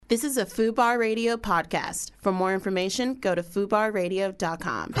This is a FUBAR Radio podcast. For more information, go to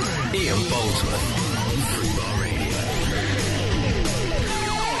FUBARradio.com. Ian Boldsworth on FUBAR Radio.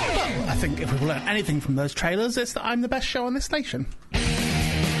 Well, I think if we've learned anything from those trailers, it's that I'm the best show on this station.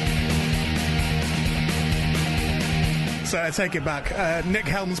 So I take it back. Nick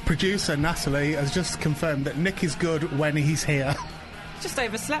Helm's producer, Natalie, has just confirmed that Nick is good when he's here. Just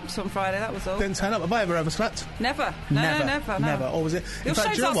overslept on Friday, that was all. Didn't turn up. Have I ever overslept? Never. Never. Or was it? Your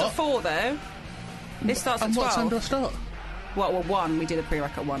show starts at 4, though. This starts at 12. And what time do I start? Well, 1. We did a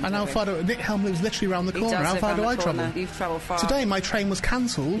pre-rec at 1. And how far do... Nick Helm lives literally around the corner. How far do I travel? You've travelled far. Today my train was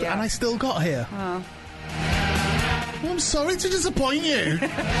cancelled and I still got here. Oh. Well, I'm sorry to disappoint you.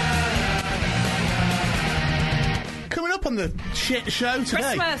 Coming up on the shit show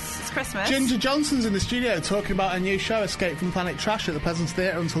today. It's Christmas. Ginger Johnson's in the studio talking about a new show, Escape from Planet Trash, at the Pleasance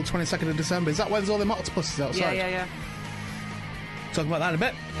Theatre until 22nd of December. Is that where there's all the octopuses outside? Yeah. Talking about that in a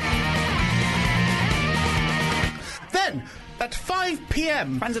bit. Then, at 5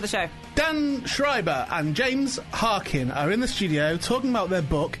 p.m... Friends of the show. Dan Schreiber and James Harkin are in the studio talking about their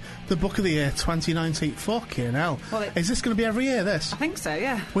book, The Book of the Year 2019. Fucking hell. Well, is this going to be every year, this? I think so,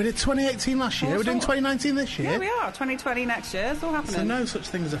 yeah. We did 2018 last year, we're doing 2019 this year. Yeah, we are. 2020 next year, it's all happening. So no such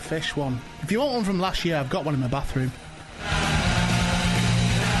thing as a fish one. If you want one from last year, I've got one in my bathroom.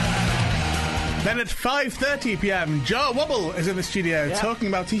 Then at 5:30pm, Joe Wobble is in the studio talking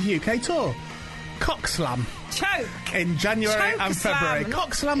about his UK tour. Cockslam. Choke. In January and February.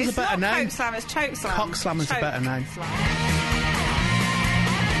 Cockslam's a better name. It's not Coke Slam, it's Choke Slam. Cockslam is a better name.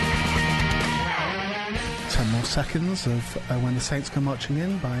 10 more seconds of When the Saints Come Marching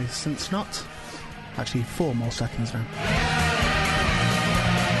In by St. Snot. Actually, 4 more seconds now.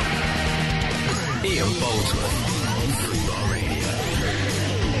 Ian Boldsworth on FUBAR Radio.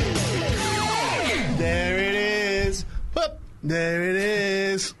 There it is. Whoop. There it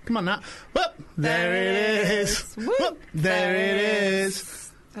is. Come on, Nat. Whoop. There it is. Whoop. There it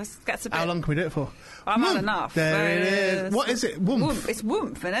is. Gets a bit... How long can we do it for? I've had enough. There it is. What is it? Woomph. It's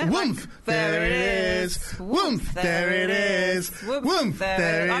woomph, isn't it? Woomph. There it is. Woomph. There it is. Woomph.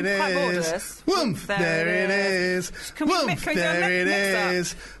 There it is. Woomph. There it is. Woomph. There it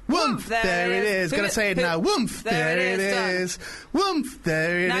is. Woomph. There it is. Gonna say it now. Woomph. There it is. Woomph.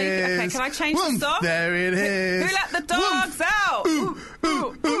 There it is. Okay, can I change the song? There it is. Who let the dogs out? Ooh,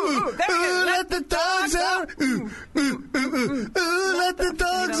 ooh, ooh. Who let the dogs out? Ooh, ooh, ooh, ooh. Who let the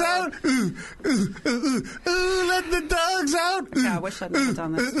dogs out? Ooh, ooh, ooh. Ooh, let the dogs out. Yeah, I wish I'd never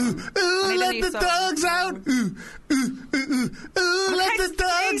done this. Ooh, let the dogs out. Ooh, ooh, ooh, ooh. Let the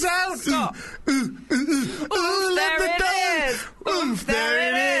dogs out. Stop. Ooh, ooh, ooh. Ooh, let the dogs. Oomph, there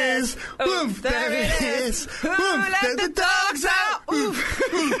it is. Oomph, there it is. Oomph, let the dogs out. Oomph,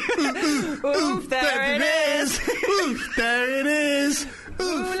 there it is. Oomph, there it is.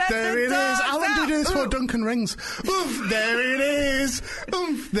 Oomph, there it is. How long do we do this for? Duncan Rings. Oomph, there it is.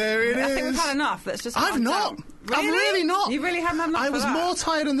 Oomph, there it is. I think we've had enough. Let's just... I've not. I've really not. You really haven't had enough. I was more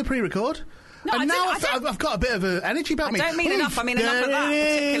tired in the pre-record. No, and now I've got a bit of energy about me. I don't mean enough, I mean enough of that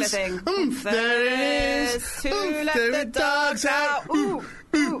particular thing. Oomph, there it is. Who let the dogs out? Ooh,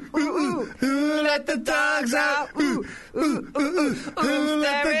 ooh, ooh, ooh. Who let the dogs out? Ooh, ooh, ooh, ooh. Who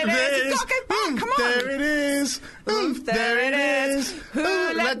let the dogs out? You've got to go back, come on. There it is. Oomph, there it is. Who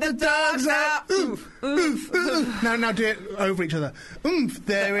let the dogs out? Oomph, oomph, oomph. Now do it over each other. Oomph,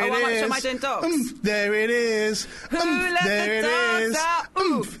 there it is. Am I doing dogs? Oomph, there it is. Who let the dogs out?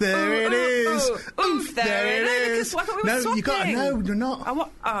 Oomph, there it is. Oomph, there it is. No, you got no, you're not.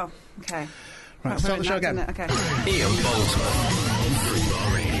 Oh, okay. Right, start the show again. Okay. Ian Boldsworth on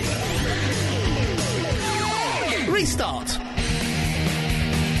FUBAR Radio. Restart.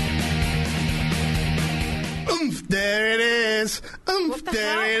 Oomph, there it is. Oomph,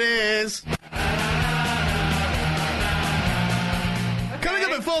 there it is. Coming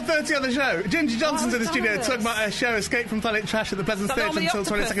up at 4:30 on the show, Ginger Johnson's in the studio talking about her show Escape from Planet Trash at the Pleasance Theatre until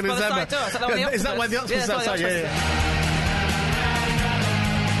 22nd of December. Is that why the octopus is outside? Yeah.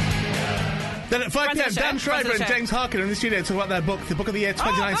 Then at 5 p.m, Dan Schreiber and James Harkin are in the studio talking about their book, The Book of the Year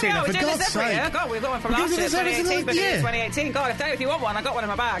 2019. Oh, for God's sake. God, we've got one from last year, 2018, but it's 2018. God, if you want one, I got one in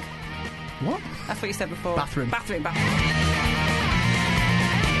my bag. What? That's what you said before. Bathroom.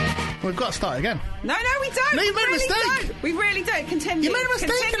 We've got to start again. No, we don't. No, you made a mistake. We really don't. Continue. You made a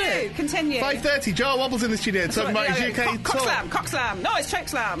mistake in it. Continue. 5:30, Joel Wobble's in the studio talking about his UK tour. Cockslam. No, it's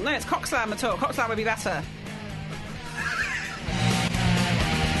Chokeslam. No, it's Cockslam at all. Cockslam would be better.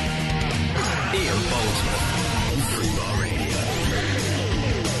 Ian Boldsworth on FUBAR Radio.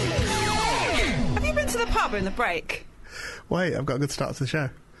 Have you been to the pub in the break? Wait, I've got a good start to the show.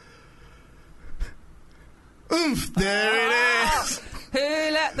 Oomph, there it is. Who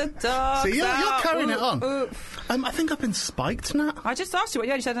let the dogs So you're out? carrying it on. Oof. I think I've been spiked, Nat. I just asked you what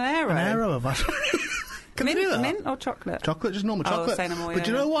you had. You said an arrow. An arrow of us. Can I do that? Mint or chocolate? Chocolate, just normal chocolate. say no more, But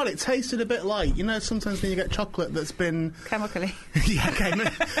do you yeah. know what? It tasted a bit like, you know, sometimes when you get chocolate that's been... Chemically. yeah, okay,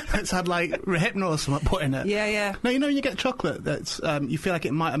 it's had like Hypno or something put in it. Yeah, yeah. No, you know when you get chocolate that's, you feel like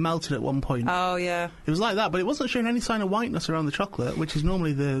it might have melted at one point. Oh, yeah. It was like that, but it wasn't showing any sign of whiteness around the chocolate, which is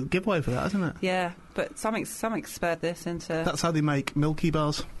normally the giveaway for that, isn't it? Yeah, but something spurred this into... That's how they make Milky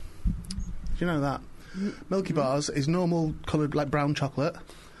Bars. Do you know that? Milky Bars is normal coloured, like brown chocolate,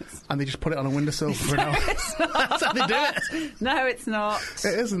 and they just put it on a windowsill for an hour. That's how they do it. No, it's not.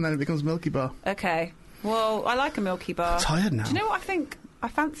 It is, and then it becomes Milky Bar. Okay. Well, I like a Milky Bar. I'm tired now. Do you know what I think I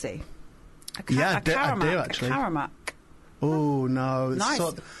fancy? Yeah, a I do, Caramac, actually. A Caramac. Oh, no. It's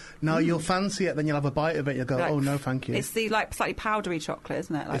Nice. No, you'll fancy it, then you'll have a bite of it, you'll go, Like, oh, no, thank you. It's the like slightly powdery chocolate,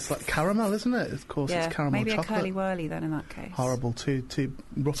 isn't it? It's like caramel, isn't it? Of course, yeah, it's caramel maybe chocolate. a curly whirly then in that case. Horrible, too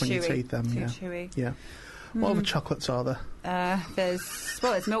rough on your Chewy. teeth, then. Too Yeah. chewy. Yeah. What other chocolates are there?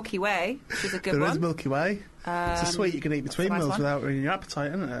 There's Milky Way, which is a good There one. is Milky Way. It's a sweet you can eat between nice meals one. without ruining your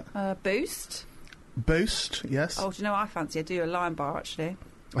appetite, isn't it? Boost. Boost, yes. Oh, do you know what I fancy? I do a Lion Bar actually.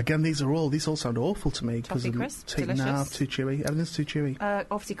 Again, these all sound awful to me. Toffee crisp, delicious. No, too chewy. Everything's too chewy.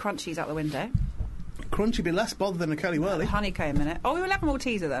 Obviously, crunchy's out the window. Crunchy be less bothered than a Curly Whirly. Honeycomb in it. Oh, we will have a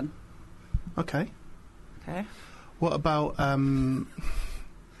Malteser then. Okay. Okay. What about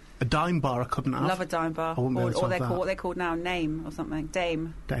a dime bar I couldn't have? Love a dime bar. I wouldn't be able to Or have they're that. called what they're called now, Name or something.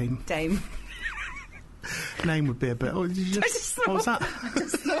 Dame. Dame. Name would be a bit... Oh, did you just what was that?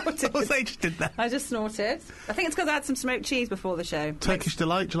 Snorted. What was that you just did there? I just snorted. I think it's because I had some smoked cheese before the show. Turkish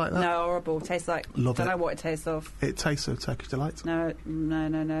Delight, do you like that? No, horrible. Tastes like... Love don't it. know what it tastes of. It tastes of Turkish Delight. No.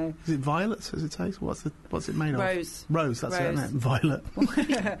 Is it violets? Does it taste? What's it made of? Rose. Rose, that's it, Rose. isn't it? Violet.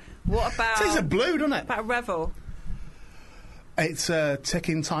 What about... Tastes of blue, doesn't it? About a Revel? It's a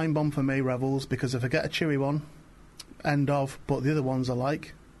ticking time bomb for me, Revels, because if I get a chewy one, end of, but the other ones I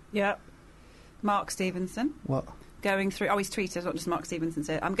like. Yep. Mark Stevenson. What? Going through... Oh, he's tweeted, not just Mark Stevenson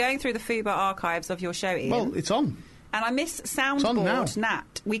said. I'm going through the Fubar archives of your show, Ian. Well, it's on. And I miss It's on now. Soundboard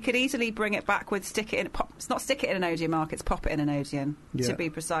Nat. We could easily bring it back with stick it in... It's not stick it in an Odeon, Mark. It's pop it in an Odeon, Yeah. to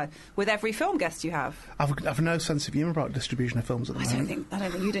be precise. With every film guest you have. I've no sense of humour about distribution of films at the I moment.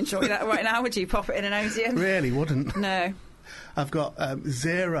 don't think you'd enjoy that right now, would you? Pop it in an Odeon? Really wouldn't. No. I've got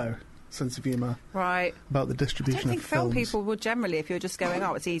zero sense of humour Right. about the I distribution don't think of film films. people would generally, if you're just going,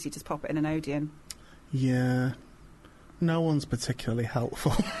 oh, it's easy, just pop it in an Odeon. Yeah. No one's particularly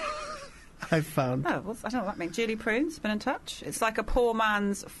helpful. I've found. Oh, well, I don't know what that means. Julie Prune's been in touch. It's like a poor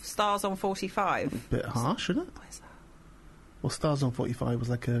man's Stars on 45. Bit harsh, isn't it? What is that? Well, Stars on 45 was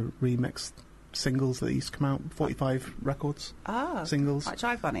like a remixed singles that used to come out, 45 records, Ah. singles. Like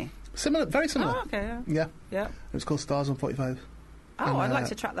Jive Bunny. Similar, very similar. Oh, okay, yeah. Yeah. Yeah. It was called Stars on 45. Oh, And, I'd like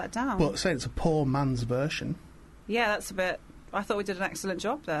to track that down. But saying it's a poor man's version, Yeah, that's a bit... I thought we did an excellent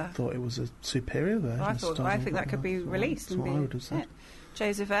job there. I thought it was a superior version. of Stars I on think that could 45. be That's released. what And be I would have said. it.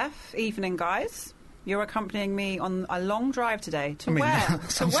 Joseph F. Evening, guys. You're accompanying me on a long drive today. To I mean, where? that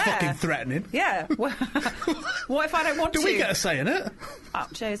To sounds where? fucking threatening. Yeah. What if I don't want Do to? we get a say in it? Oh,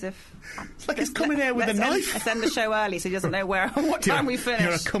 Joseph. It's like he's coming here with a knife. Let's end the show early so he doesn't know where what time we finish.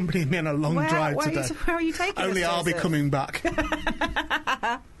 You're accompanying me on a long drive today. Where are you taking Only us, I'll be Joseph? coming back.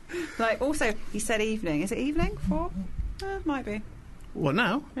 Like, also, he said evening. Is it evening? 4? Might be. What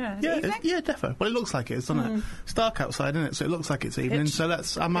now? Yeah, is it yeah, evening? yeah, defo. Well, it looks like it is, doesn't it? It's dark outside, isn't it? So it looks like it's evening. Pitch-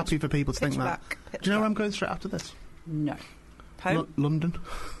 so I'm happy for people to think pitch that. black, pitch Do you know where I'm black. going straight after this? No. Home? London.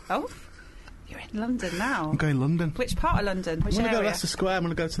 Oh, you're in London now. I'm going London. Which part of London? Which I'm going to go area? Leicester Square. I'm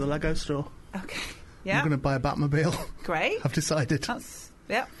going to go to the Lego store. Okay. I'm Yeah. going to buy a Batmobile. Great. I've decided. That's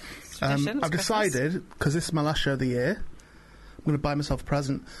It's tradition. It's I've Christmas. decided, because this is my last show of the year, I'm going to buy myself a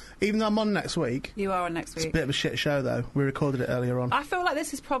present. Even though I'm on next week, You are on next it's a week. bit of a shit show, though. We recorded it earlier on. I feel like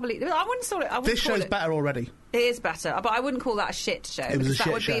this is probably... I wouldn't sort it... I wouldn't This call show's it, better already. It is better, but I wouldn't call that a shit show. It was a because shit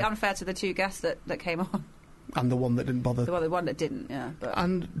that would be show. unfair to the two guests that came on. And the one that didn't bother. The one that didn't, yeah. But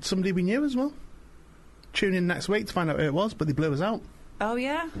And somebody we knew as well. Tune in next week to find out who it was, but they blew us out. oh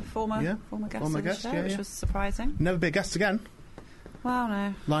yeah, former Yeah, guest former of the guest, show, yeah, which yeah. was surprising. Never be a guest again. Well,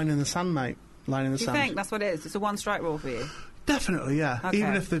 no. Line in the sand, mate. Line in the Do you sand. think that's what it is? It's a one-strike rule for you. Definitely, yeah. Okay.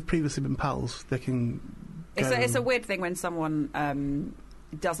 Even if they've previously been pals, they can. Go It's a weird thing when someone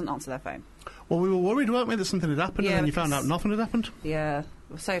doesn't answer their phone. Well, we were worried, weren't we, that something had happened, Yeah, and then you found because- out nothing had happened. Yeah,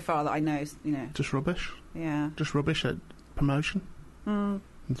 so far that I know, Just rubbish. Yeah. Just rubbish at promotion.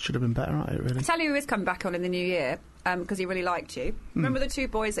 Should have been better at it, really. Tell you who is coming back on in the new year, because he really liked you. Remember the two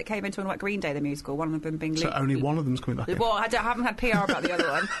boys that came in talking about Green Day, the musical? One of them being So Luke. only one of them's coming back in. Well, I haven't had PR about the other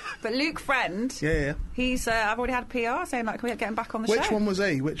one. But Luke Friend, Yeah. he's. I've already had PR saying, like, can we get him back on the show? Which one was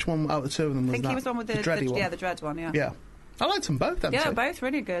he? Which one out of the two of them was I think that? he was the one with the dready one? Yeah, the Dread one, yeah. Yeah. I liked them both, them Yeah, two. both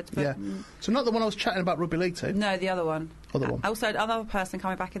really good. But Yeah. So not the one I was chatting about rugby league to. No, the other one. Other one. Also, another person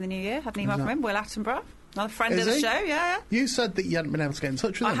coming back in the new year. Had an email Who's from that? him, Will Attenborough. Another friend Is of the he? show, yeah. You said that you hadn't been able to get in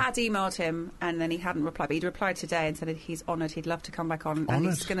touch with I him. had emailed him and then he hadn't replied, but he'd replied today and said that he's honoured, he'd love to come back on. And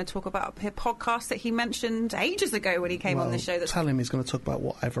Honoured? he's going to talk about a podcast that he mentioned ages ago when he came on the show. That's, Tell him he's going to talk about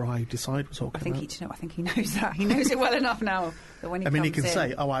whatever I decide we're talking I think about. I think he knows that. He knows it well enough now that when he I mean, he comes can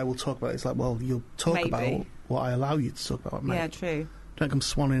in, say, I will talk about it. It's like, well, you'll talk Maybe. about what I allow you to talk about, mate. yeah, true. Don't come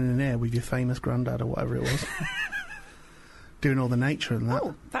swanning in here with your famous granddad or whatever it was. Doing all the nature and that.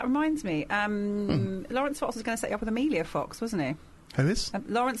 Oh, that reminds me. Lawrence Fox was going to set you up with Amelia Fox, wasn't he? Who is?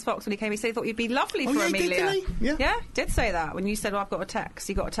 Lawrence Fox, when he came, he said he thought you'd be lovely Oh, for yeah, he did, Amelia. didn't he? Yeah. Yeah, did say that. When you said, well, I've got a text.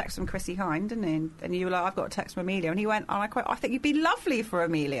 He got a text from Chrissy Hine, didn't he? And you were like, I've got a text from Amelia. And he went, I think you'd be lovely for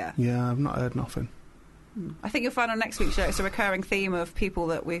Amelia. Yeah, I've not heard nothing. I think you'll find on next week's show it's a recurring theme of people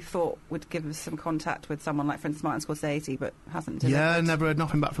that we thought would give us some contact with someone like, for instance, Martin Scorsese, but hasn't delivered. Yeah, never heard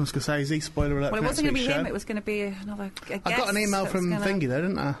nothing back from Scorsese. Spoiler alert. Well, it for wasn't going next to be week's him. show. It was going to be another guest. I got an email that from was gonna- Thingy there,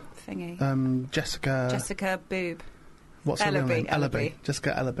 didn't I? Thingy. Jessica. Jessica Boob. What's her real name? Ellaby.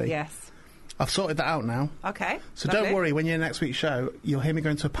 Jessica Ellaby. Yes. I've sorted that out now. Okay. So lovely. don't worry, when you're next week's show, you'll hear me go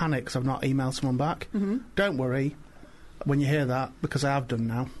into a panic because I've not emailed someone back. Mm-hmm. Don't worry when you hear that, because I have done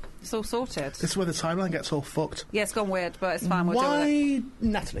now. It's all sorted. This is where the timeline gets all fucked. Yeah, it's gone weird, but it's fine. We'll deal with it. Why,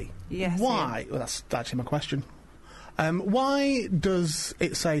 Natalie? Yes, Why? Well, that's actually my question. Why does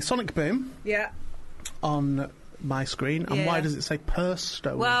it say Sonic Boom Yeah. on my screen, and Yeah. why does it say purse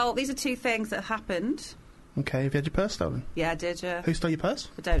stolen? Well, these are two things that happened. Okay, have you had your purse stolen? Yeah, I did you? Who stole your purse?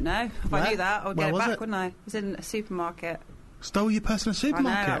 I don't know. If Where? I knew that, I would Where get it was back, it? wouldn't I? It was in a supermarket. Stole your purse in a I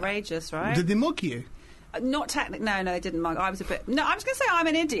supermarket? know, outrageous, right? Did they mug you? Not technically. No, they didn't mug. I was a bit. No, I was going to say I'm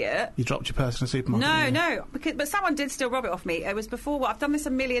an idiot. You dropped your purse in a supermarket? No, didn't you? no, but someone did still rob it off me. It was before. Well, I've done this a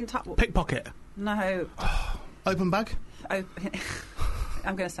million times. Pickpocket. No, Open bag? oh,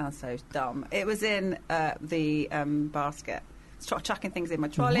 I'm going to sound so dumb. It was in the basket. Chucking things in my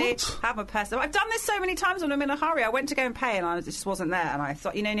trolley, What? have my purse. I've done this so many times when I'm in a hurry. I went to go and pay, and it just wasn't there. And I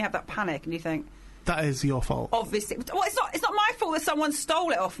thought, and you have that panic, and you think, That is your fault. obviously, well, it's not my fault that someone stole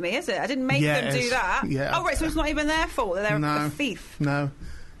it off me, is it? I didn't make Yeah, them it do is. that. Yeah. Oh, right, so it's not even their fault that they're No. a thief. No.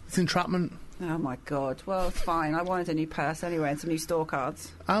 It's entrapment. Oh my god. Well, it's fine. I wanted a new purse anyway and some new store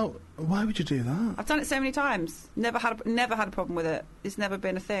cards. Oh, why would you do that? I've done it so many times. Never had a problem with it. It's never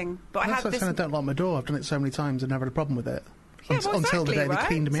been a thing. But I That's had like this. saying I don't lock my door. I've done it so many times and never had a problem with it. Yeah, well, Until the exactly, day right? they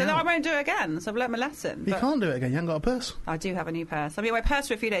cleaned me so now I out. won't do it again. So I've learnt my lesson. You But can't do it again. You haven't got a purse. I do have a new purse. I mean, my purse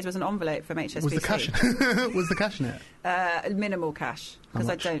for a few days was an envelope from HSBC. Was the cash? Was the cash in it? Minimal cash because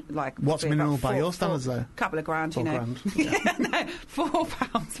I much? don't like. What's about minimal by your standards, though? Couple of grand, £4 you know. grand. Yeah, no,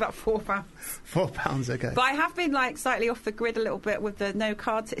 £4. About £4. £4, okay. But I have been like slightly off the grid a little bit with the no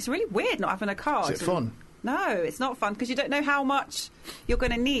cards. It's really weird not having a card. Is it fun? No, it's not fun because you don't know how much you're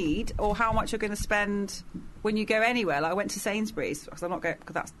going to need or how much you're going to spend when you go anywhere. Like I went to Sainsbury's because I'm not going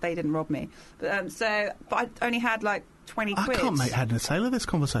because they didn't rob me. But I only had like 20 I quid. can't make head and tail of this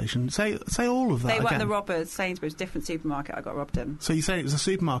conversation. Say all of that They again. weren't the robbers. Sainsbury's, different supermarket. I got robbed in. So you say it was a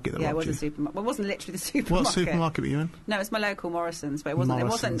supermarket that Yeah, it robbed was you? a supermarket. Well, it wasn't literally the supermarket. What supermarket were you in? No, it's my local Morrison's, but it wasn't. It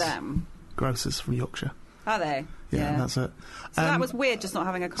wasn't Morrison's. them. Grocers from Yorkshire. Are they? Yeah, that's it. So that was weird, just not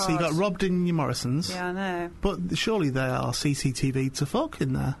having a card. So you got robbed in your Morrison's. Yeah, I know. But surely there are CCTV to fuck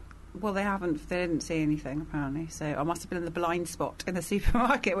in there. Well, they haven't. They didn't see anything apparently. So I must have been in the blind spot in the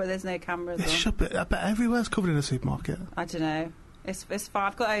supermarket where there's no cameras. It on. should be. I bet everywhere's covered in a supermarket. I don't know. It's fine.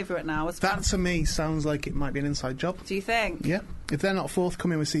 I've got over it now. It's fun. That to me sounds like it might be an inside job. Do you think? Yeah. If they're not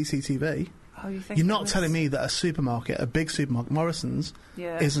forthcoming with CCTV, Oh, you think? you're it not was- telling me that a supermarket, a big supermarket, Morrison's,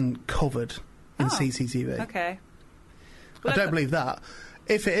 Yeah. isn't covered in Oh, CCTV. Okay. I Well, don't believe that.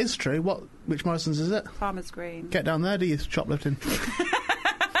 If it is true, which Morrison's is it? Farmer's Green. Get down there, do you shoplifting?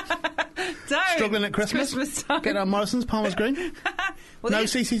 Don't. Struggling at Christmas? Christmas time. Get down Morrison's, Palmer's Green. Well, No they-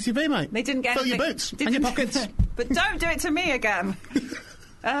 CCTV, mate. They didn't get Fill your anything- boots and your didn't- pockets. But don't do it to me again.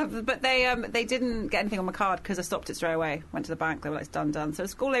 But they didn't get anything on my card because I stopped it straight away. Went to the bank. They were like, "It's done." So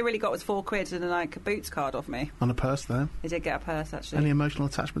all they really got was £4 and like a Boots card off me. On a purse, there. They did get a purse actually. Any emotional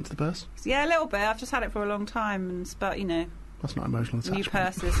attachment to the purse? Yeah, a little bit. I've just had it for a long time, but you know, That's not emotional new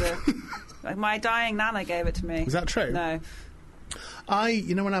attachment. purses are. Like my dying nana gave it to me. Is that true? No.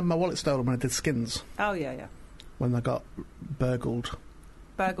 You know when I had my wallet stolen when I did Skins? Oh yeah. When I got burgled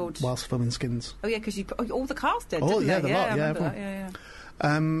Burgled. whilst filming Skins? Oh yeah, because you all the cast did. Oh, didn't yeah, they? the lot, I yeah, remember everyone. that.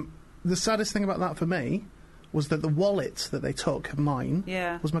 The saddest thing about that for me was that the wallet that they took of mine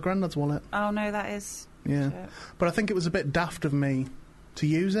Yeah. was my granddad's wallet. Oh no, that is. Yeah. shit. But I think it was a bit daft of me to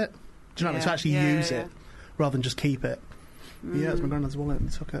use it. Do you know what I mean? To actually use it rather than just keep it. Yeah, it was my granddad's wallet and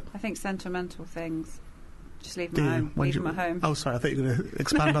they took it. I think sentimental things. Just leave Do them you? at home. When Leave do them you- at home. Oh, sorry, I thought you were going to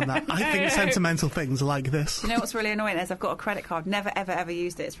expand on that. I think sentimental things are like this. You know what's really annoying is I've got a credit card. Never, ever, ever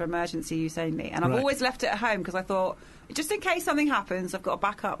used it. It's for emergency use only. And I've Right. always left it at home because I thought, just in case something happens, I've got a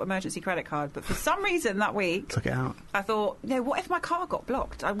backup emergency credit card. But for some reason that week, Took it out. I thought, what if my car got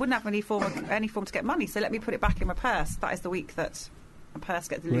blocked? I wouldn't have any form to get money. So let me put it back in my purse. That is the week that my purse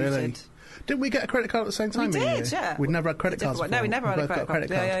gets deleted. Really? Didn't we get a credit card at the same time? We me and did, you? yeah. We'd never had credit cards Different before. one. No, we never had a both got credit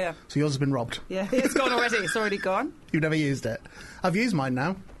card. Yeah. So yours has been robbed. Yeah, it's gone already. It's already gone. You've never used it. I've used mine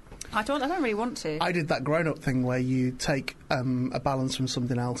now. I don't really want to. I did that grown-up thing where you take a balance from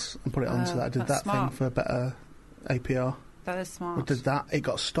something else and put it onto that. I did that's that smart. thing for a better APR. That is smart. I did that. It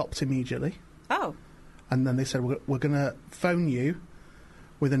got stopped immediately. Oh. And then they said, we're going to phone you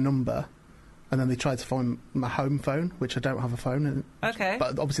with a number. And then they tried to find my home phone, which I don't have a phone. Okay.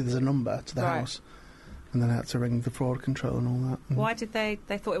 But obviously there's a number to the Right. house. And then I had to ring the fraud control and all that. And Why did they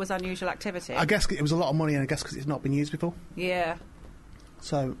thought it was unusual activity? I guess it was a lot of money, and I guess because it's not been used before. Yeah.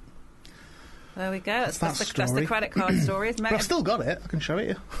 So, There we go. That's that the story. credit card story. Isn't but I've it? still got it. I can show it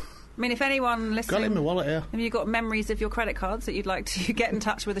you. I mean, if anyone listening, Got it in my wallet here. have you got memories of your credit cards that you'd like to get in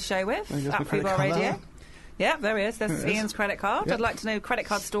touch with the show with There goes my at credit Fubar card Radio? there. Yeah, there he is. There's There it is. Ian's credit card. Yep. I'd like to know credit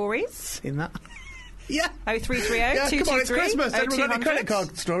card stories. Seen that? Yeah. 0330 Yeah, come on, it's 223 Christmas. Everyone got any 0200. credit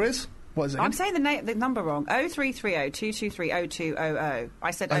card stories? What is it? I'm saying the number wrong. 0330 223 0200.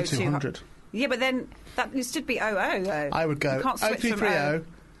 I said 0200. Yeah, but then it should be 00 though. I would go You can't switch from 0330.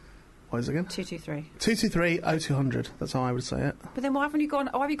 What is it again? 223. 223 0200. That's how I would say it. But then why haven't you gone?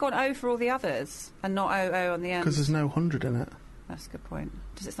 Why have you gone 0 for all the others and not 00 on the end? Because there's no 100 in it. That's a good point.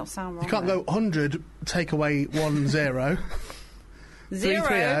 Does it not sound wrong? You can't go 100, take away 10. 0.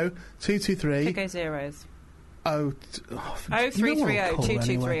 330 223 Could go zeros. Oh, 0330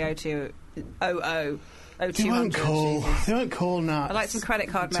 223 0200. They won't call. They won't call now. I like some credit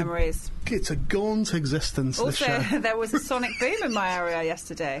card memories. It's a gaunt existence, this Also, show. there was a sonic boom in my area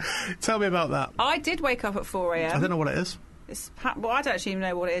yesterday. Tell me about that. I did wake up at 4 I a.m. don't know what it is. Well, I don't actually even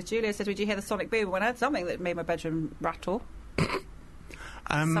know what it is. Julia said, "Did you hear the sonic boom?" When I heard something that made my bedroom rattle.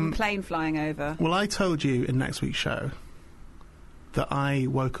 Some plane flying over. Well, I told you in next week's show that I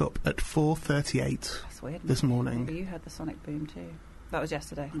woke up at 4:38 That's weird. this morning. Maybe you heard the sonic boom too. That was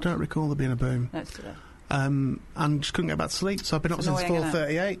yesterday. I don't recall there being a boom. No, it's today. And just couldn't get back to sleep, so I've been It's up since annoying, isn't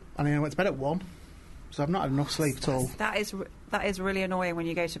 4:38, and I went to bed at 1. So I've not had enough sleep at all. That is really annoying when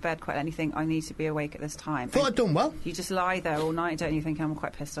you go to bed quite anything. I need to be awake at this time. Thought I'd done well. You just lie there all night, don't you? Think I'm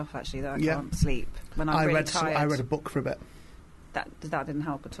quite pissed off actually that I Yeah. can't sleep when I'm really tired. I read a book for a bit. That didn't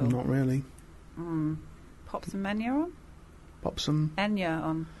help at all. Not really. Pop some Enya on. Pop some. Enya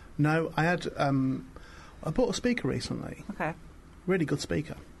on. No, I had. I bought a speaker recently. Okay. Really good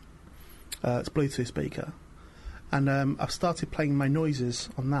speaker. It's a Bluetooth speaker, and I've started playing my noises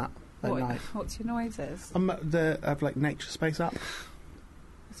on that at night. What's your noises? I have like Nature Space app.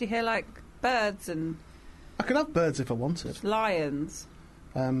 So you hear like birds and I could have birds if I wanted. lions.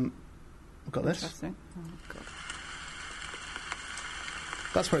 I've got this. Interesting. Oh, God.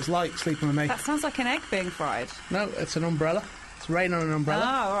 That's what it's like sleeping with me. That sounds like an egg being fried. No, it's an umbrella. It's rain on an umbrella.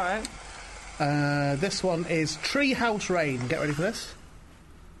 Oh, all right. This one is Treehouse Rain. Get ready for this.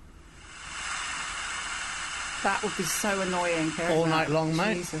 That would be so annoying. hearing All that. night long,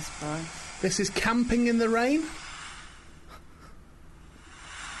 mate. Jesus Christ. This is Camping in the Rain.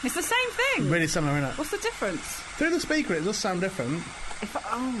 It's the same thing. Really similar, isn't it? What's the difference? Through the speaker, it does sound different.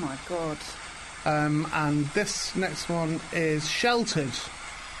 Oh my God. And this next one is Sheltered.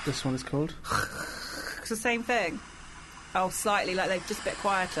 This one is called. It's the same thing. Oh, slightly, like they're just a bit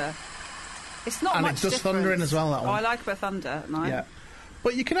quieter. It's not And much it does difference. thunder in as well, that Oh, one. I like a bit of thunder at night. Yeah.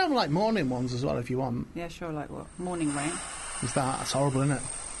 But you can have like morning ones as well if you want. Yeah, sure, like what? Morning rain. Is that? That's horrible, isn't it?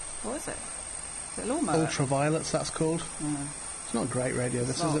 What is it? Is it lawnmower? Ultraviolets, that's called. No. It's not great radio,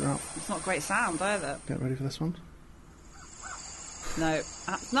 this, is it not? It's not great sound either. Get ready for this one. No.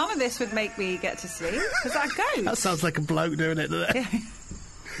 None of this would make me get to sleep, because that goes. That sounds like a bloke doing it, doesn't it?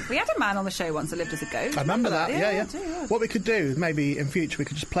 We had a man on the show once that lived as a goat. I remember that, yeah. I do, yeah. What we could do is maybe in future we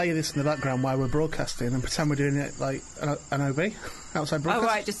could just play this in the background while we're broadcasting and pretend we're doing it like an OB, outside broadcast. Oh,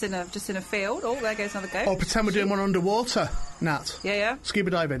 right, just in a field. Oh, there goes another goat. Or pretend we're doing one underwater, Nat. Yeah.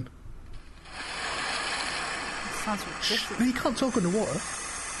 Scuba diving. Sounds ridiculous. No, you can't talk underwater.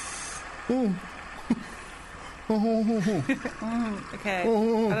 Ooh. Okay. I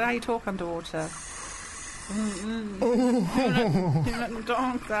don't know how you talk underwater. Let the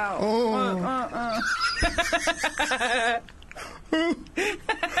dogs out.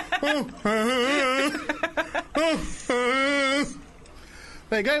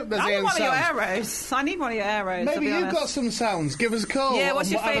 There you go. There's I need Ian's one of your sounds. arrows. I need one of your arrows. Maybe to be you've honest. got some sounds. Give us a call. Yeah, what's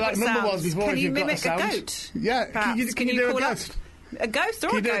on your whatever favourite that number sounds? was before. Can if you you've got mimic a sound. goat? Yeah. Perhaps. Can you do a call ghost? A ghost or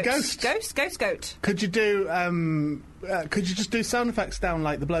Can a you do a ghost? ghost? Goat. Could you do? Could you just do sound effects down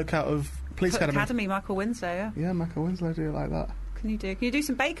like the bloke out of Police Academy? Michael Winslow, yeah. Yeah, Michael Winslow do it like that. Can you do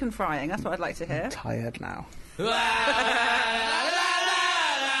some bacon frying? That's what I'd like to hear. Tired now.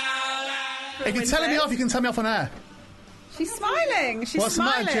 If you're telling me off, you can tell me off on air. She's smiling. She's What's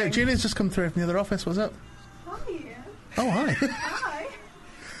smiling. the matter? Julia's just come through from the other office. What's up? Hi. Oh, hi. Hi.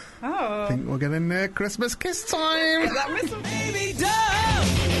 Oh. I think we're getting near Christmas kiss time. That was Baby doll,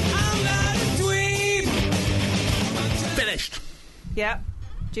 I'm not a dweeb. Finished. Yeah.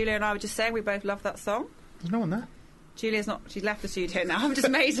 Julia and I were just saying we both love that song. There's no one there. Julia's not. She's left the studio now. I've just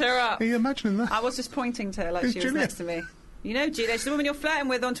made her up. Are you imagining that? I was just pointing to her like Who's she was Julia? next to me. You know Julia. She's the woman you're flirting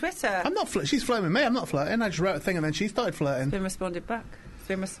with on Twitter. I'm not she's flirting with me. I'm not flirting. I just wrote a thing and then she started flirting. Been responded back.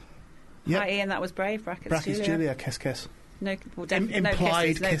 Yep. Hi Ian, that was brave. Brackets Julia, kiss, kiss. No, well, Implied no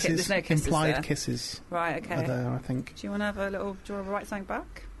kisses. kisses. There's no kisses Implied there. kisses Right. are Okay. there, I think. Do you want to have a little? Do you want to write something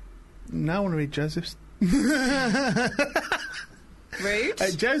back? Now I want to read Joseph's. Rude.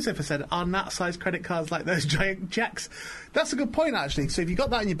 Joseph has said, are Nat-sized credit cards like those giant jacks? That's a good point, actually. So if you got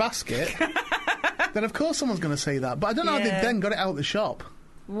that in your basket, then of course someone's going to say that. But I don't know how they Yeah. then got it out of the shop.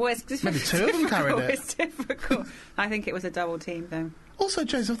 Well, it's Maybe two of them carried it. It's difficult. I think it was a double team thing. Also,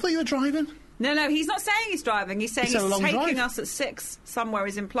 Joseph, I thought you were driving. No, he's not saying he's driving. He's saying He said a he's long taking drive. us at 6 somewhere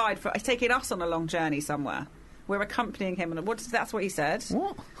is implied for. He's taking us on a long journey somewhere. We're accompanying him. That's what he said.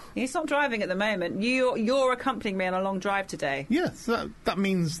 What? He's not driving at the moment. You're accompanying me on a long drive today. Yes, that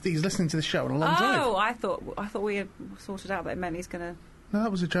means he's listening to the show on a long drive. Oh, I thought we had sorted out that it meant he's going to. No,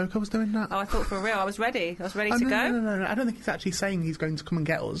 that was a joke. I was doing that. Oh, I thought for real. I was ready. I was ready to no, go. No. I don't think he's actually saying he's going to come and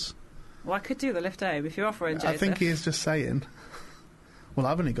get us. Well, I could do the lift home if you're offering, Joseph. I think he is just saying. Well,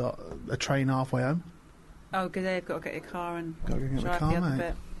 I've only got a train halfway home. Oh, because they've got to get your car and Got to go get my drive car, the other mate.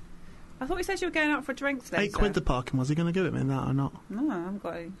 bit. I thought you said you were going out for a drink today. £8 the parking. Was he going to give it me that or not? No, I haven't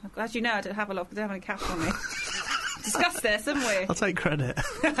got any. As you know, I don't have a lot because I don't have any cash on me. Discussed this, haven't we? I'll take credit.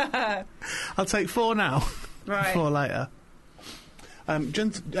 I'll take 4 now. Right. 4 later.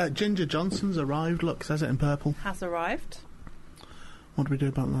 Ginger Johnson's arrived. Look, says it in purple. Has arrived. What do we do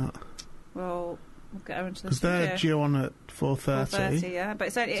about that? Well, we'll get her into the Because they're studio. due on at 4:30. 4:30, yeah. But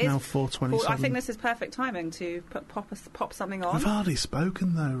it's It's now 4:27. I think this is perfect timing to pop something on. We've hardly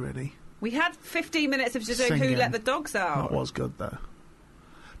spoken though, really. We had 15 minutes of just doing Singing. Who Let the Dogs Out. That was good though.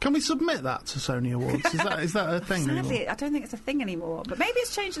 Can we submit that to Sony Awards? Is that a thing anymore? Sadly, I don't think it's a thing anymore. But maybe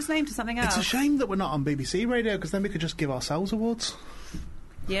it's changed its name to something else. It's a shame that we're not on BBC Radio because then we could just give ourselves awards.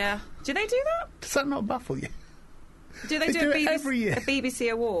 Yeah. Do they do that? Does that not baffle you? Do they, They do, do a, it BBC, every year. a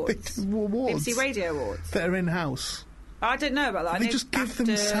BBC Awards? They do awards BBC Radio Awards? that are in house. I don't know about that. I They know just give actors-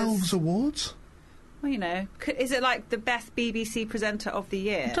 themselves awards. Well, you know, is it like the best BBC presenter of the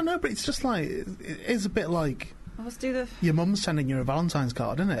year? I don't know, but it's just like it is a bit like Well, let's do the your mum sending you a Valentine's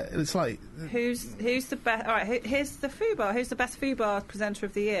card, isn't it? It's like who's the best. All right, here's the FUBAR. Who's the best FUBAR presenter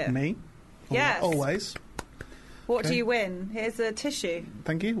of the year? me. Yes. Always. What do Okay. you win? Here's a tissue.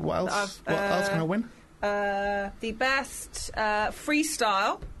 Thank you. What else? What else can I win? The best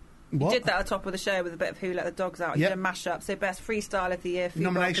freestyle. You What? did that at the top of the show with a bit of Who Let the Dogs Out. You Yep. did a mashup. So best freestyle of the year. FUBAR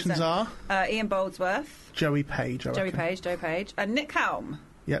Nominations are Ian Boldsworth, Joey Page. I Joey reckon. Page, Joe Page, and Nick Helm.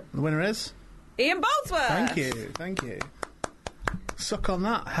 Yep. The winner is. Ian Boldsworth. Thank you. Thank you. Suck on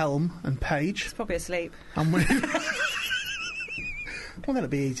that, Helm and Page. He's probably asleep. I'm winning. Well, that'll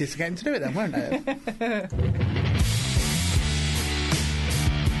be easier to get him to do it then, won't it?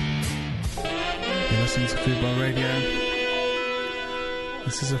 You're listening to Football Radio.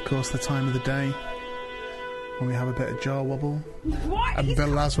 This is, of course, the time of the day when we have a bit of jaw wobble What? and Bill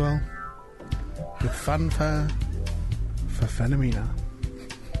Laswell with fanfare for Phenomena.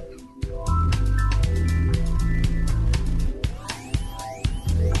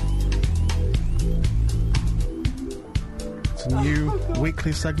 It's a new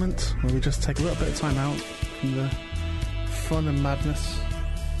weekly segment where we just take a little bit of time out from the fun and madness.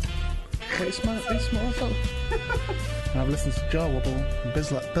 Wait, smart, and I've listened to Jaw Wobble and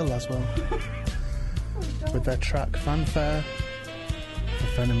Bill Laswell with their track Fanfare for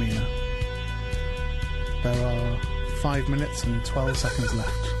Phenomena. There are 5 minutes and 12 seconds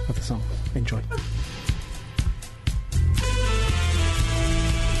left of the song. Enjoy.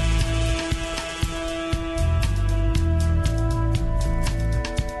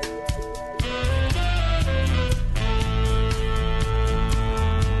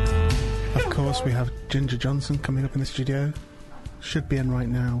 Of course, we have Ginger Johnson coming up in the studio. Should be in right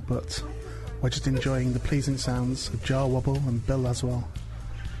now, but we're just enjoying the pleasing sounds of Jar Wobble and Bill Laswell.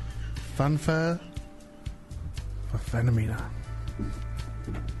 Fanfare for Phenomena.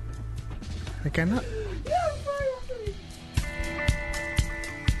 Again, that.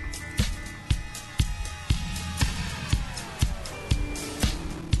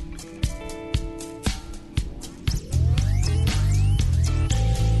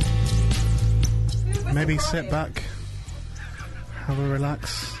 Maybe sit back, have a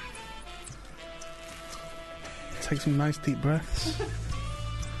relax, take some nice deep breaths,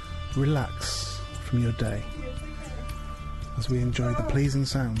 relax from your day as we enjoy the pleasing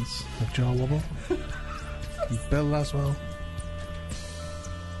sounds of Jar Wobble and Bill Laswell.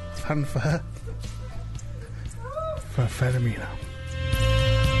 Fanfare for Phenomena.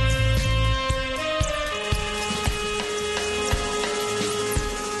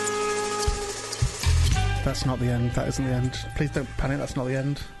 That's not the end. That isn't the end. Please don't panic. That's not the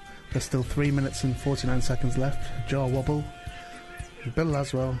end. There's still 3 minutes and 49 seconds left. Jar Wobble, Bill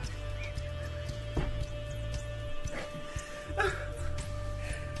Laswell.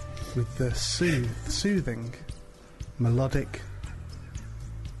 With the soothing, melodic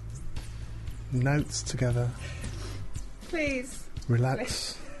notes together. Please.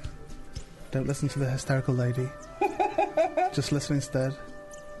 Relax. Don't listen to the hysterical lady. Just listen instead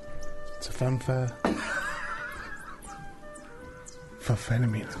to Fanfare for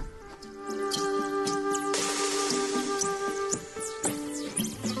Phenomena.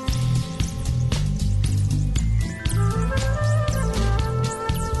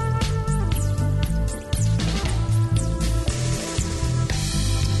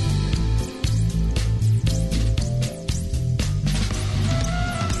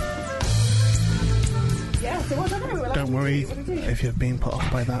 Don't worry if you've been put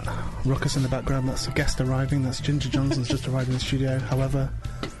off by that ruckus in the background. That's a guest arriving. That's Ginger Johnson's just arrived in the studio. However,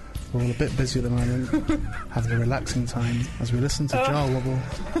 we're all a bit busy at the moment, having a relaxing time as we listen to Jar Wobble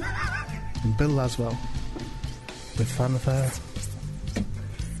and Bill Laswell with Fanfare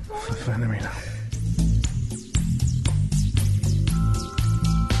for Phenomena.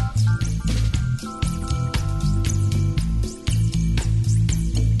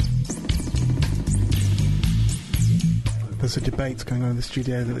 There's a debate going on in the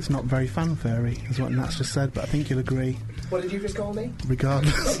studio that it's not very fanfare-y, is what Nat's just said, but I think you'll agree. What did you just call me?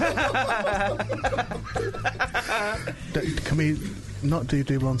 Regardless. Can we not do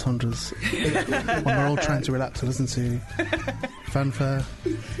double entendres when we're all trying to relax and listen to Fanfare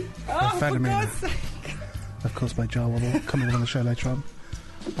for Phenomena? Of course, by Jar Wobble, coming up on the show later on,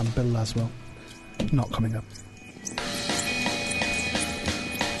 and Bill Laswell, not coming up.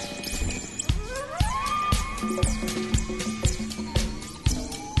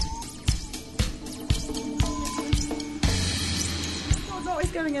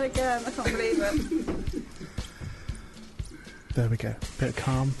 Going in again, I can't believe it. There we go. Bit of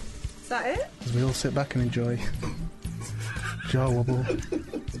calm. Is that it? As we all sit back and enjoy Jar Wobble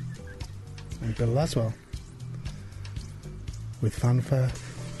and Bill Laswell with Fanfare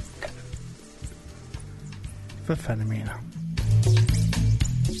for Phenomena.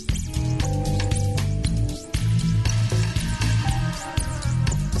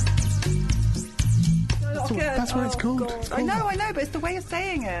 That's what it's called. It's called. I know, but it's the way you're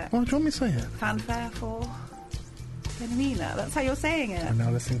saying it. Well, do you want me to say it? Fanfare for Phenomena. That's how you're saying it. I'm now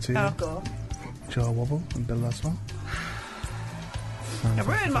listening to God. Jar Wobble and Bill Laswell. I've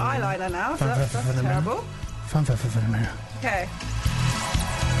ruined my eyeliner now, so that's terrible. Fanfare for Phenomena. Okay.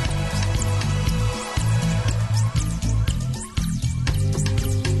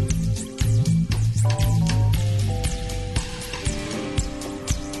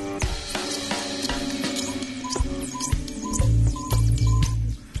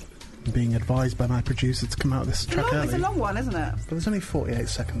 Being advised by my producer to come out of this track early. It's a long one, isn't it? But there's only 48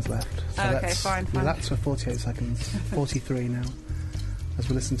 seconds left. So okay, let's fine. relax for 48 seconds. 43 now. As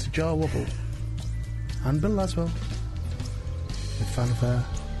we listen to Jar Wobble and Bill Laswell with Fanfare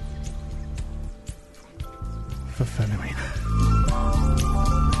for Phenomena.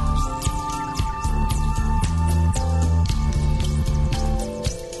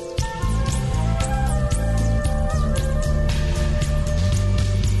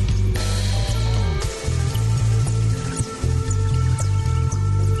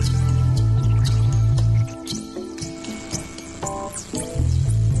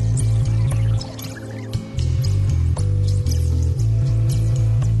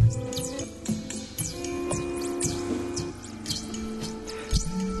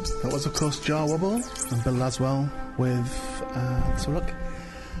 Of course, Jar Wobble and Bill Laswell with let's have a look.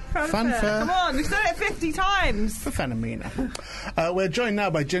 Fanfare. Come on, we've said it 50 times. For Phänomena. We're joined now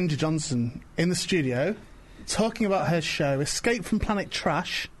by Ginger Johnson in the studio, talking about her show Escape from Planet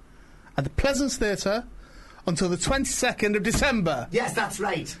Trash at the Pleasance Theatre until the 22nd of December. Yes, that's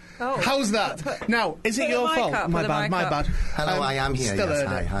right. Oh. How's that? Now, is it Put your the mic fault? up, My put the bad, mic my up. bad. Hello, I am here. Still Yes,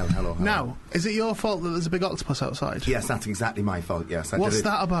 heard hi, it. hello. Now, is it your fault that there's a big octopus outside? Yes, that's exactly my fault, yes. I What's did it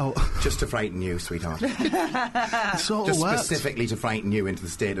that about? just to frighten you, sweetheart. It sort of Just worked. specifically to frighten you into the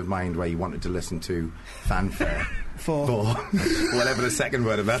state of mind where you wanted to listen to fanfare. For whatever the second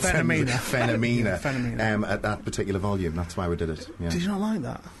word of that Phänomena. Phänomena. Yeah, Phänomena. At that particular volume. That's why we did it. Yeah. Did you not like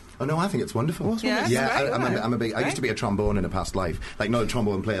that? Oh no, I think it's wonderful. What's wrong Yeah, with it's it? great, isn't it? I'm a big. I used Great. to be a trombone in a past life, like not a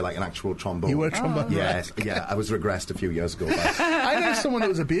trombone player, like an actual trombone. You were a trombone. Yes, yeah. I was regressed a few years ago. But I know someone that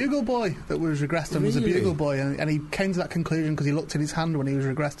was a bugle boy that was regressed and was a Really? bugle boy, and he came to that conclusion because he looked in his hand when he was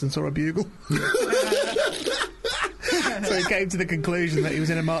regressed and saw a bugle. So he came to the conclusion that he was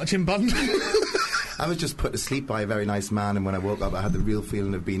in a marching band. I was just put to sleep by a very nice man, and when I woke up, I had the real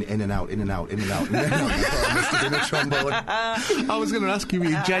feeling of being in and out, in and out, in and out. And then I thought I must have been a trombone. I was going to ask you, were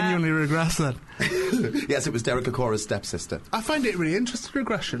you genuinely regressed then? Yes, it was Derek Akora's stepsister. I find it really interesting,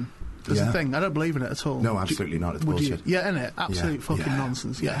 regression. As a Yeah. thing. I don't believe in it at all. No, absolutely not. It's Would you? bullshit. Yeah, innit? Absolute Yeah. fucking Yeah.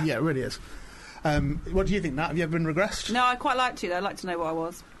 nonsense. Yeah, yeah, it really is. What do you think, Nat? Have you ever been regressed? No, I'd quite like to, though. I'd like to know what I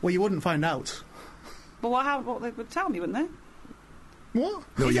was. Well, you wouldn't find out. But what they would tell me, wouldn't they? What?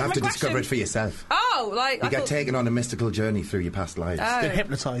 No, Is you it have to regression? discover it for yourself. Oh, like You I get thought, taken on a mystical journey through your past lives. Oh. They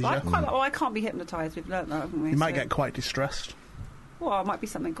hypnotise Well, you. I quite like, well, I can't be hypnotised. We've learnt that, haven't we? You might So- get quite distressed. Well, it might be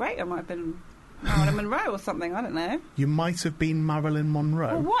something great. I might have been Marilyn Monroe or something. I don't know. You might have been Marilyn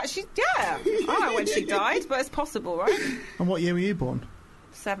Monroe. Well, what? Yeah. I don't know when she died, but it's possible, right? And what year were you born?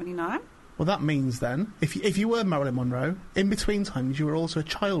 79. Well, that means then, if you were Marilyn Monroe, in between times you were also a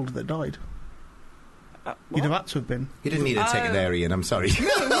child that died. You'd What? have had to have been. You didn't need to take it there, Ian. I'm sorry.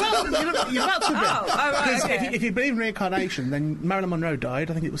 Well, you'd had to have been. Oh, right, Because okay. if you believe in reincarnation, then Marilyn Monroe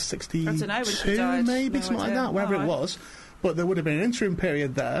died. I think it was 62, I don't know when she died. maybe, No something like idea. that, wherever it Alright. was. But there would have been an interim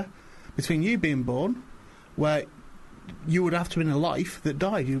period there between you being born, where you would have to have been a life that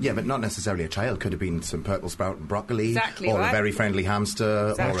died. Yeah, but not necessarily a child. Could have been some purple sprout and broccoli, Exactly or right. a very friendly hamster,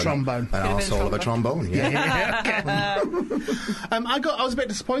 Exactly. or A trombone. an arsehole of a trombone. Yeah. I was a bit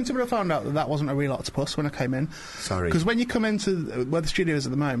disappointed when I found out that wasn't a real octopus when I came in. Sorry. Because when you come into where the studio is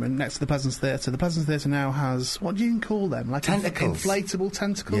at the moment, next to the Pleasance Theatre, the Pleasance Theatre now has, what do you call them? Like Tentacles. Inflatable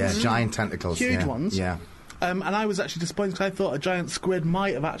tentacles? Yeah, giant tentacles. Huge yeah. ones. Yeah. And I was actually disappointed because I thought a giant squid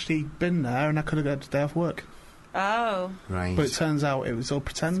might have actually been there and I could have got a day off work. Oh. Right. But it turns out it was all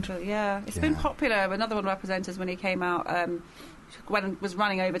pretend. But yeah, it's been Yeah. popular. Another one of our presenters, when he came out, was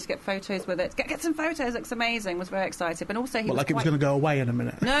running over to get photos with it. Get some photos, looks amazing, was very excited. But also he Well, was like it was quite... going to go away in a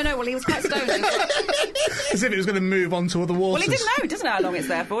minute. No, well, he was quite stoned. As if it was going to move on to other Well, waters. he didn't know. He doesn't know how long it's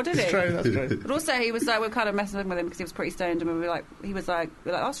there for, did he? It's true, that's true. But also, he was we were kind of messing with him because he was pretty stoned, and we were like,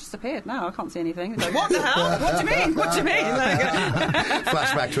 oh, it's just appeared now. I can't see anything. He's like, what the hell? What do you mean? What do you mean? Like,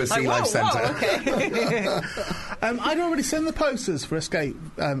 Flashback to a sea life whoa, centre. okay. I'd already seen the posters for Escape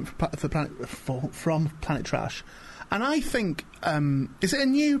from Planet Trash. And I think, is it a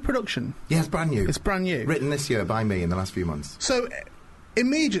new production? Yeah, it's brand new. It's brand new. Written this year by me in the last few months. So,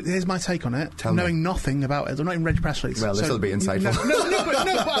 immediately, here's my take on it. Tell me. knowing nothing about it. I'm not even read your press release. Well, this'll be insightful.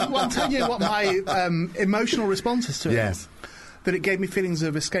 But I'm telling you what my emotional response is to it. Yes. That it gave me feelings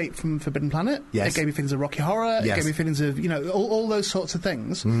of Escape from Forbidden Planet. Yes. It gave me feelings of Rocky Horror. It Yes. gave me feelings of, all those sorts of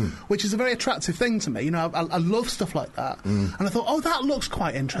things, which is a very attractive thing to me. I love stuff like that. And I thought, oh, that looks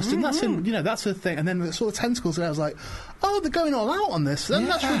quite interesting. That's that's a thing. And then the sort of tentacles, and I was like, oh, they're going all out on this.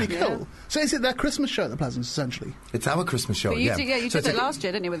 That's really cool. Yeah. So is it their Christmas show at the Pleasance, essentially? It's our Christmas show. But you yeah, did, you So did it's it a- last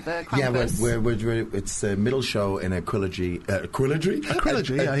year, didn't you, with the Krampus? Yeah, it's a middle show in a trilogy. A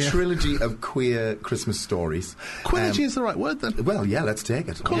trilogy? Yeah. Trilogy of queer Christmas stories. Quillogy is the right word, then. Well, yeah, let's take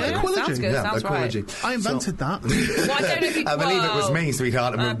it. Call it a Quillogy. sounds good. Yeah, Sounds a right. Quillogy. I invented that. Well, I don't know if you... I believe it was Whoa. me,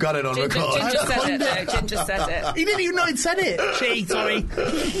 sweetheart, and we've got it on Ginger, record. Ginger said it, though. Ginger said it. He didn't even know he'd said it. Gee, sorry.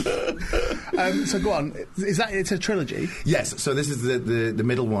 So go on. It's a trilogy? Yes, so this is the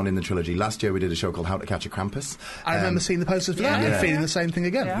middle one in the trilogy. Last year we did a show called How to Catch a Krampus. I remember seeing the posters for that and Yeah. feeling the same thing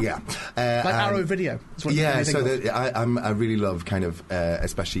again. Yeah. Yeah. Like and- Arrow Video. Is what Yeah, you so think of. I really love kind of,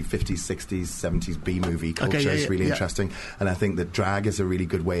 especially 50s, 60s, 70s B-movie culture. Okay, yeah, It's yeah, really yeah. interesting. And I think that drag is a really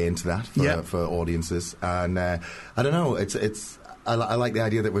good way into that Yeah. for audiences. And I don't know, I like the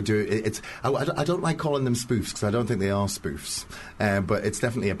idea that we're doing it's. I don't like calling them spoofs because I don't think they are spoofs, but it's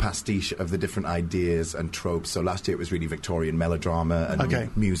definitely a pastiche of the different ideas and tropes. So last year it was really Victorian melodrama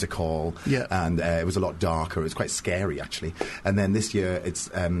and music hall, and it was a lot darker. It was quite scary actually. And then this year it's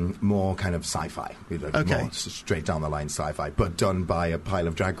more kind of sci-fi, more straight down the line sci-fi, but done by a pile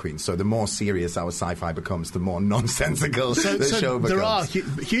of drag queens. So the more serious our sci-fi becomes, the more nonsensical the show becomes. There are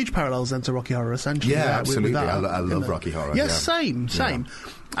huge parallels then to Rocky Horror, essentially. Yeah, absolutely. With I love Rocky Horror. Yeah, same.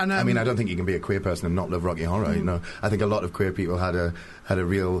 And, I mean, I don't think you can be a queer person and not love Rocky Horror. You know, I think a lot of queer people had a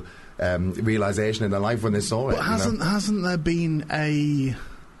real realization in their life when they saw it. But hasn't there been a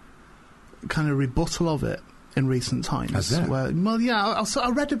kind of rebuttal of it in recent times? Has there? Where, well, yeah, I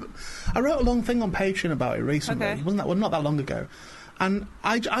wrote a long thing on Patreon about it recently. Okay. Wasn't that? Well, not that long ago. And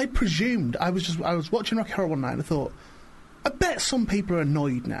I presumed I was watching Rocky Horror one night and I thought, I bet some people are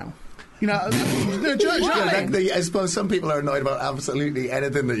annoyed now. You know, I suppose some people are annoyed about absolutely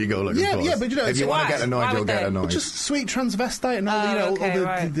anything that you go looking for. Yeah, but you know, if you want to get annoyed, you'll get annoyed. Just sweet transvestite and all,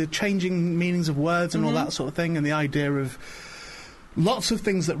 all the changing meanings of words and all that sort of thing, and the idea of lots of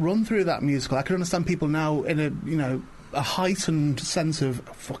things that run through that musical. I can understand people now in a heightened sense of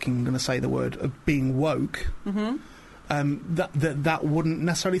fucking going to say the word of being woke. That wouldn't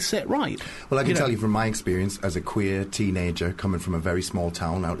necessarily sit right. Well, I can tell you from my experience as a queer teenager coming from a very small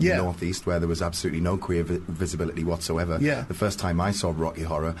town out in the northeast where there was absolutely no queer visibility whatsoever. Yeah. The first time I saw Rocky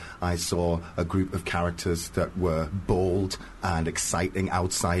Horror, I saw a group of characters that were bold and exciting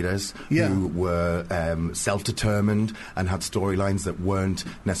outsiders who were self-determined and had storylines that weren't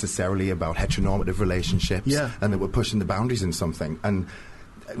necessarily about heteronormative relationships and that were pushing the boundaries in something. And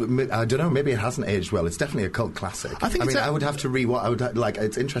I don't know, maybe it hasn't aged well. It's definitely a cult classic. I would have to rewatch.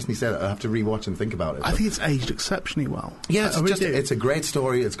 It's interesting you say that. I have to rewatch and think about it. I think it's aged exceptionally well. Yeah, it's a great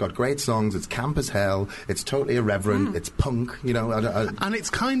story. It's got great songs. It's camp as hell. It's totally irreverent. It's punk. And it's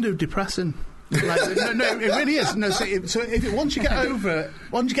kind of depressing. No, it really is. No, once you get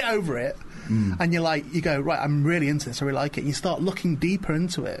over it. And you go, right, I'm really into this, I really like it. And you start looking deeper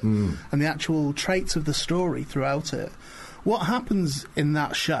into it and the actual traits of the story throughout it. What happens in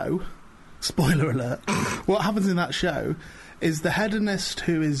that show, spoiler alert, what happens in that show is the hedonist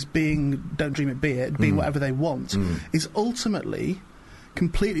who is being, don't dream it, being whatever they want, is ultimately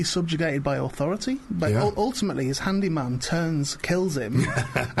completely subjugated by authority. But ultimately his handyman kills him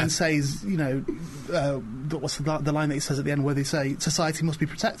and says, what's the line that he says at the end where they say, society must be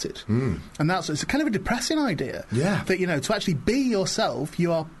protected. And it's kind of a depressing idea. Yeah. That, to actually be yourself,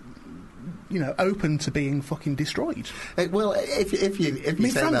 you are open to being fucking destroyed. Well, if you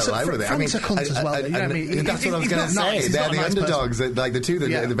say that line with it, Frank's a cunt as well. That's what I was going to say. They're the underdogs, like the two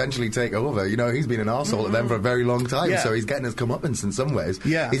that eventually take over. He's been an arsehole to them for a very long time, so he's getting his comeuppance in some ways.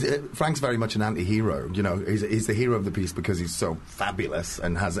 Yeah. Frank's very much an anti-hero. He's the hero of the piece because he's so fabulous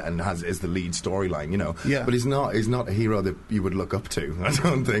and is the lead storyline. Yeah. But he's not a hero that you would look up to, I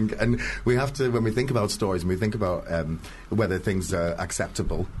don't think. And we have to, when we think about stories and we think about whether things are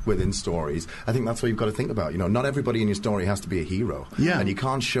acceptable within stories, I think that's what you've got to think about. Not everybody in your story has to be a hero. Yeah. And you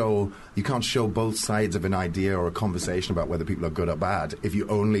can't show both sides of an idea or a conversation about whether people are good or bad if you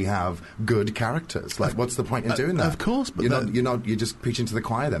only have good characters. Like, what's the point in doing that? Of course, but you're just preaching to the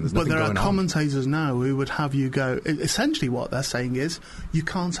choir then. There's nothing going on. But there are commentators now who would have you go, essentially what they're saying is, you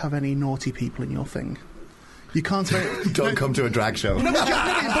can't have any naughty people in your thing. You can't don't come to a drag show. But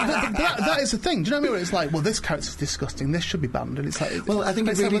that is the thing. Do you know what I mean? Where it's like, well, this character's disgusting. This should be banned. And it's like, well, I think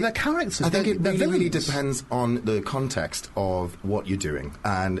they're characters. I think it really depends on the context of what you're doing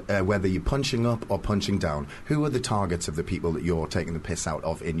and whether you're punching up or punching down. Who are the targets of the people that you're taking the piss out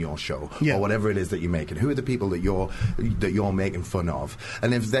of in your show or whatever it is that you're making? Who are the people that you're making fun of?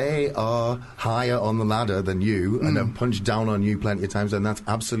 And if they are higher on the ladder than you and have punched down on you plenty of times, then that's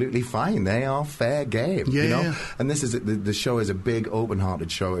absolutely fine. They are fair game. Yeah. And this is the show is a big,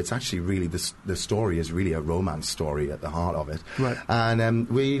 open-hearted show. It's actually really the story is really a romance story at the heart of it. Right. And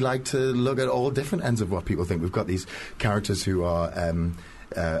we like to look at all different ends of what people think. We've got these characters who are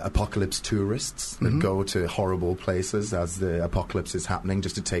apocalypse tourists that go to horrible places as the apocalypse is happening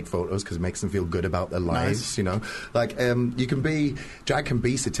just to take photos because it makes them feel good about their lives. Nice. Drag can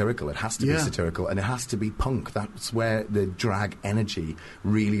be satirical. It has to be satirical and it has to be punk. That's where the drag energy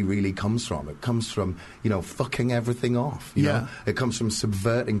really, really comes from. It comes from fucking everything off. You know? It comes from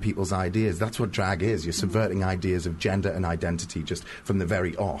subverting people's ideas. That's what drag is. You're subverting ideas of gender and identity just from the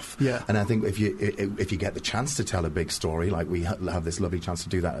very off. Yeah. And I think if you get the chance to tell a big story, like we have this lovely chance chance to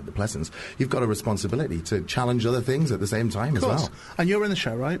do that at the Pleasance, you've got a responsibility to challenge other things at the same time as well. And you're in the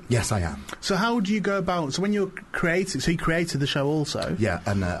show, right? Yes, I am. So how do you go about... So when you're creating... So you created the show also? Yeah,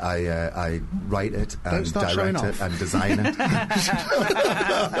 and I write it and direct it and design it.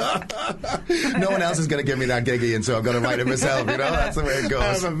 No one else is going to give me that gig, Ian, so I've got to write it myself, you know? That's the way it goes.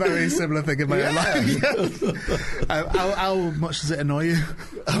 I have a very similar thing in my own life. How much does it annoy you?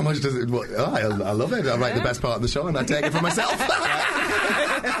 How much does it... I love it. I write the best part of the show and I take it for myself.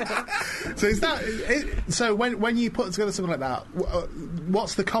 So is that... So when you put together something like that,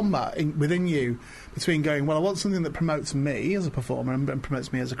 what's the combat within you between going, well, I want something that promotes me as a performer and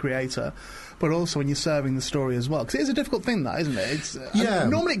promotes me as a creator, but also when you're serving the story as well? Because it is a difficult thing, that, isn't it?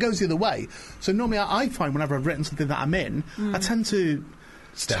 Normally it goes the other way. So normally I find whenever I've written something that I'm in, I tend to...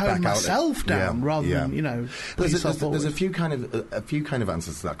 tone myself down rather than, you know, there's a few kind of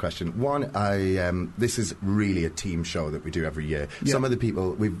answers to that question. One, this is really a team show that we do every year. Some of the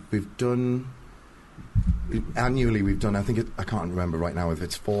people we've done annually, we've done, I can't remember right now if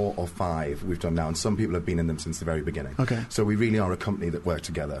it's 4 or 5 we've done now, and some people have been in them since the very beginning. Okay. So we really are a company that work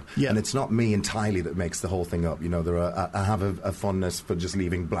together. And it's not me entirely that makes the whole thing up. You know, I have a fondness for just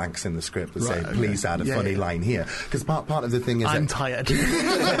leaving blanks in the script that say, please add a funny line here. Because part of the thing is... I'm tired.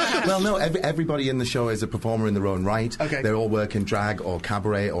 Well, no, everybody in the show is a performer in their own right. Okay. They all work in drag or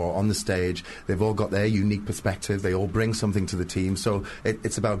cabaret or on the stage. They've all got their unique perspective. They all bring something to the team. So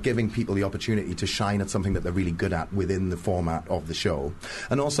it's about giving people the opportunity to shine at something that they're really good at within the format of the show.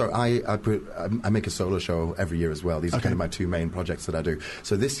 And also, I make a solo show every year as well. These are kind of my 2 main projects that I do.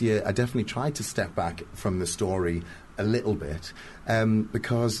 So this year, I definitely tried to step back from the story a little bit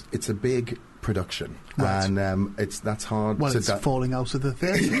because it's a big production, and that's hard. Well, it's falling out of the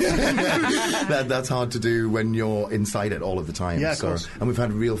thing. That's hard to do when you're inside it all of the time. Yeah, of course. And we've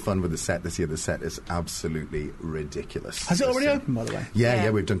had real fun with the set this year. The set is absolutely ridiculous. Has it already opened, by the way? Yeah,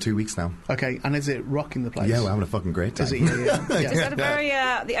 we've done 2 weeks now. Okay, and is it rocking the place? Yeah, we're having a fucking great time. Is it? Yeah. Just had a very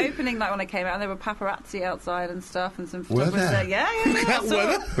the opening night when I came out, and there were paparazzi outside and stuff, and some photographers there. Yeah.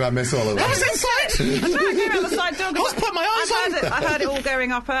 I miss all of that. I was inside. I came out the side door. I was putting my eyes on. I heard it all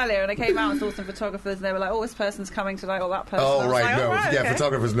going up earlier, and I came out and saw some photographers, and they were like, "Oh, this person's coming tonight, or that person." Oh, right, like, no. right, okay.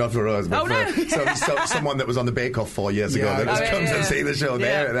 Photographers not for us, but for someone that was on the Bake Off 4 years ago that just comes and see the show.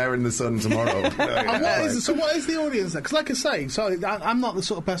 They're in the sun tomorrow. And what is the audience there? Because like I say, I'm not the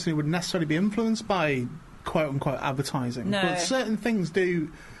sort of person who would necessarily be influenced by quote-unquote advertising, but certain things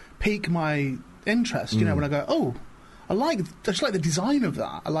do pique my interest, you know, when I go, oh, I just like the design of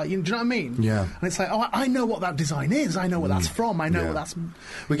that. Do you know what I mean? Yeah. And it's like, oh, I know what that design is. I know what that's from. I know what that's...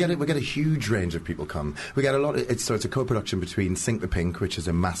 We get a huge range of people come. We get a lot... It's a co-production between Sink the Pink, which is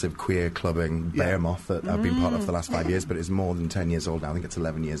a massive queer clubbing behemoth that I've been part of for the last 5 years, but is more than 10 years old now. I think it's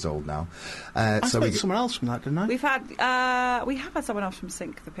 11 years old now. I spoke to someone else from that, didn't I? We have had someone else from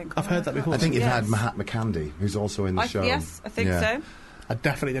Sink the Pink. I've heard that before. I think you've had Mahatma Gandhi, who's also in the show. Yes, I think so. I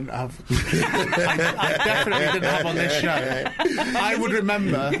definitely didn't have. I definitely didn't have on this show. I would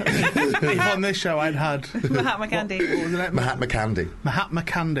remember if on this show I'd had Mahatma Gandhi. Mahatma Gandhi. Mahatma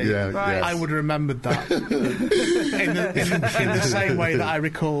Gandhi. Yeah, right. I would have remembered that in the same way that I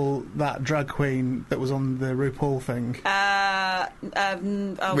recall that drag queen that was on the RuPaul thing.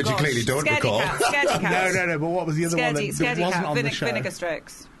 Which you clearly don't recall. Scaredy Cat. No. But what was the other one that wasn't on the show? Vinegar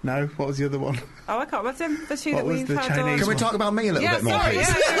Strokes. No, what was the other one? Oh, I can't. What's the two What that was we've the had Chinese on? Can we talk about me a little bit more, please?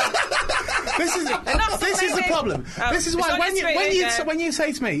 This is the problem. This is why when you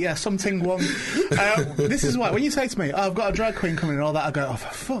say to me, something one. This is why when you say to me, I've got a drag queen coming and all that, I go, oh,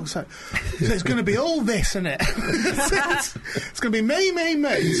 for fuck's sake! So it's going to be all this, isn't it? It's going to be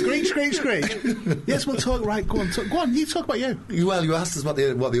me, screech, screech, screech. Yes, we'll talk. Right, go on. You talk about you. Well, you asked us what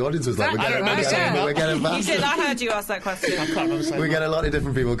the audience was like. I don't remember saying that. You did. I heard you ask that question. I can't remember saying We that. get a lot of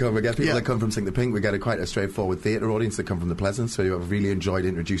different people come. We get people that come from Sink the Pink. We get quite a straightforward theatre audience that come from the Pleasance. So I've really enjoyed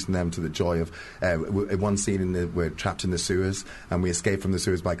introducing them to the joy of one scene we're trapped in the sewers and we escape from the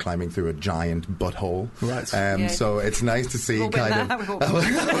sewers by climbing through a giant butthole. Right. So it's nice to see kind of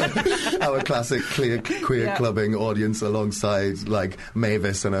our classic queer clubbing audience alongside like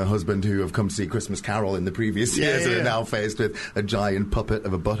Mavis and her husband who have come to see Christmas Carol in the previous years and are now faced with a giant puppet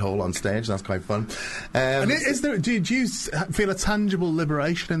of a butthole on stage. That's quite fun. And do you feel a tangible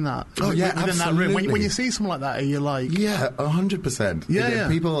liberation in that? Oh, yeah, within absolutely. that room? When you see someone like that, are you like... Yeah, 100%. Yeah.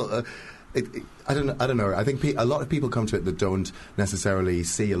 People... I don't know. I think a lot of people come to it that don't necessarily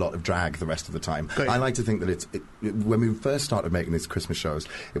see a lot of drag the rest of the time. I like to think that when we first started making these Christmas shows,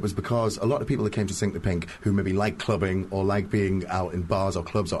 it was because a lot of people that came to Sink the Pink who maybe like clubbing or like being out in bars or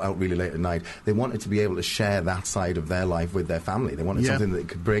clubs or out really late at night, they wanted to be able to share that side of their life with their family. They wanted something that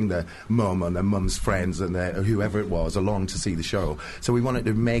could bring their mum and their mum's friends and whoever it was along to see the show. So we wanted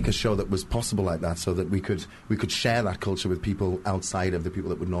to make a show that was possible like that, so that we could share that culture with people outside of the people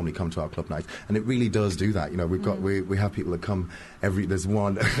that would normally come to our club nights. And it really does do that. You know, we've got we have people that come there's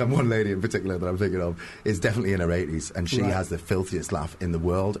one lady in particular that I'm thinking of is definitely in her 80s, and she has the filthiest laugh in the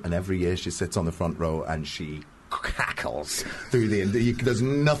world, and every year she sits on the front row and she cackles through there's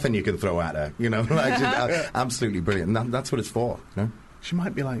nothing you can throw at her, you know. Absolutely brilliant, and that's what it's for, you know. She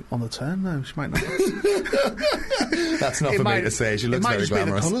might be like on the turn though. She might not. That's not for me to say. She looks very glamorous. It might just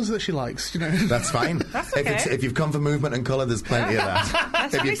be the colours that she likes, you know. That's fine. That's okay. If you've come for movement and colour, there's plenty of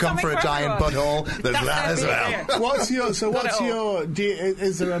that. If you've come for a giant butthole, there's that as well.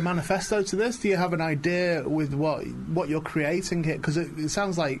 Is there a manifesto to this? Do you have an idea with what you're creating here? Because it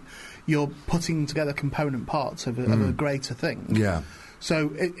sounds like you're putting together component parts of a greater thing. Yeah. So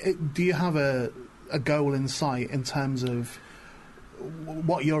do you have a goal in sight in terms of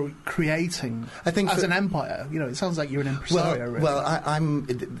what you're creating? I think as an empire, you know, it sounds like you're an impresario. Really. Well, I'm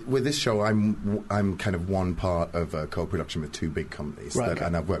with this show. I'm kind of one part of a co-production with two big companies,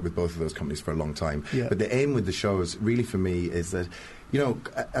 and I've worked with both of those companies for a long time. Yeah. But the aim with the shows, really, for me, is that, you know,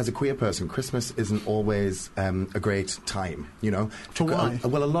 as a queer person, Christmas isn't always a great time, you know. Why?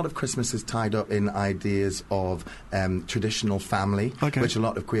 Well, a lot of Christmas is tied up in ideas of traditional family, which a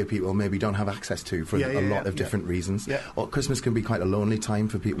lot of queer people maybe don't have access to for a lot of different reasons. Yeah. Or Christmas can be quite a lonely time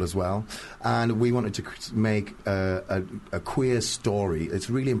for people as well. And we wanted to make a queer story. It's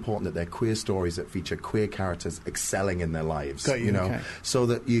really important that they're queer stories that feature queer characters excelling in their lives, you know, so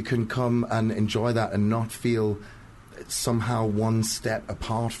that you can come and enjoy that and not feel somehow one step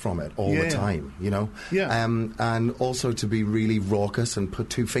apart from it all the time, you know. And also to be really raucous and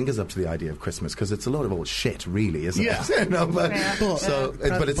put two fingers up to the idea of Christmas, because it's a lot of old shit, really, isn't it? You know, but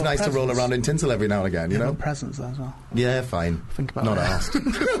it's nice to roll around in tinsel every now and again, you know. Presents as well. Yeah, fine. Think about not it. Asked.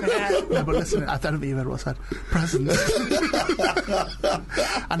 No, but listen, I don't think you've heard what I said. Presents.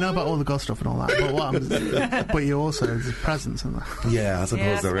 I know about all the God stuff and all that, but you also there's presents in there. Yeah, I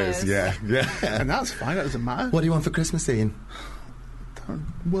suppose there is. Yeah. And that's fine. That doesn't matter. What do you want for Christmas, Ian?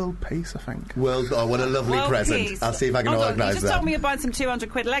 World peace, I think. What a lovely present. Peace. I'll see if I can organise that. You just told me you're buying some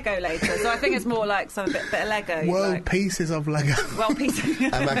 200 quid Lego later, so I think it's more like some bit of Lego. World pieces of Lego. World pieces.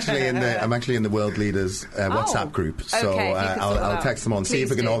 I'm actually in the World Leaders WhatsApp group, so I'll text them on, see if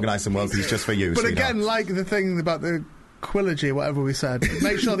we can organise some world peace just for you. But again, like the thing about the Quilogy, whatever we said,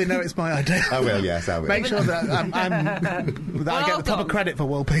 make sure they know it's my idea. I will, yes, I will. Make sure that I get the proper credit for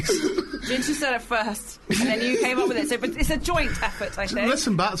world peace. Ginger said it first, and then you came up with it. So, but it's a joint effort, I think.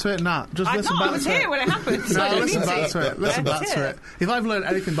 Listen back to it, Nat. Just listen back to it. I was here when it happened. So listen back to it. Listen back to it. If I've learned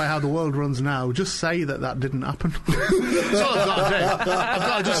anything by how the world runs now, just say that didn't happen. That's all I've got to do. I've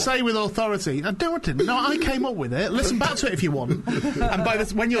got to just say with authority, I didn't. No, I came up with it. Listen back to it if you want.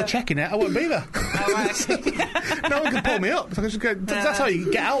 And when you're checking it, I won't be there. Oh, right, okay. No one can pull me up. So I just go, that's how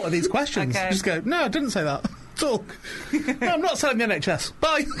you get out of these questions. Okay. Just go, no, I didn't say that. Talk. No, I'm not selling the NHS.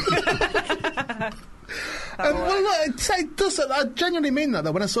 Bye. I genuinely mean that,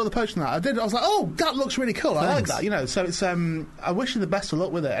 though. When I saw the post on that, I was like, oh, that looks really cool. Thanks. I like that, you know. So it's I wish you the best of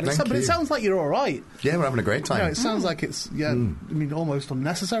luck with it. And but it sounds like you're all right. Yeah, we're having a great time. You know, it sounds like it's I mean, almost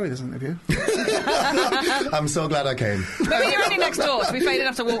unnecessary, this interview. I'm so glad I came. Maybe you're only next door, so we faded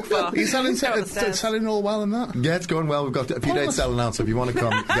enough to walk far. Are you selling all well in that? Yeah, it's going well. We've got a few days selling out, so if you want to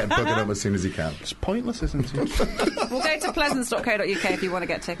come, get booking up as soon as you can. It's pointless, isn't it? We'll go to pleasance.co.uk if you want to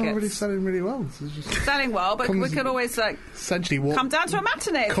get tickets. Already selling really well. Selling well, but we could always essentially come down to a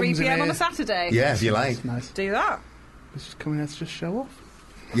matinee at 3 p.m. on a Saturday. Yeah, if you like. Nice. Do that. It's just coming here to just show off.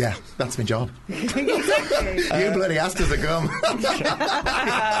 Yeah, that's my job. Exactly. You bloody asked us to come.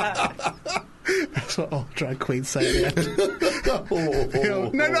 That's what all drag queens say at the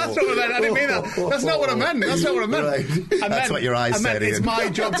end. No, that's not what I meant. I didn't mean that. That's not what I meant. That's not what I meant. Right. That's what your eyes said, Ian. It's my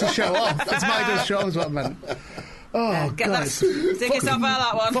job to show off. It's my job to show off is what I meant. Oh, God. Dig yourself out of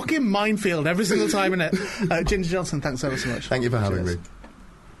that one. Fucking minefield every single time, innit? Ginger Johnson, thanks ever so much. Thank you for having me.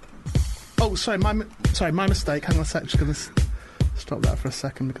 Oh, sorry, my mistake. Hang on a sec. Just going to stop that for a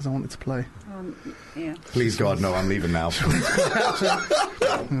second because I wanted to play. Yeah. Please, God, no, I'm leaving now. There we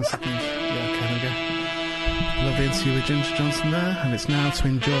go. Lovely interview with Ginger Johnson there, and it's now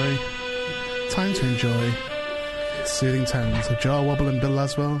time to enjoy soothing tones of Jar Wobble and Bill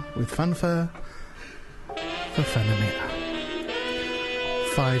Laswell with Fanfare for Phenomenon.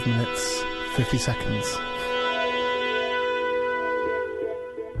 5 minutes, 50 seconds.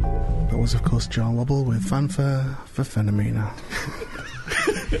 That was, of course, Jar Wobble with Fanfare for Phenomena.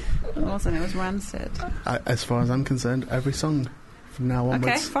 It wasn't, it was Rancid. As far as I'm concerned, every song from now onwards,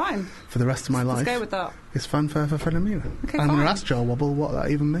 Okay, fine. for the rest of my life, Let's go with that. is Fanfare for Phenomena. Okay, I'm going to fine. ask Jar Wobble what that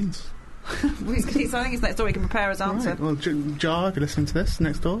even means. I think it's next door, he can prepare his answer. Right. Well, Jar, if you're listening to this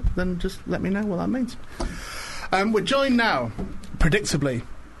next door, then just let me know what that means. We're joined now, predictably,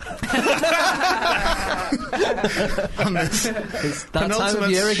 on this It's that time of penultimate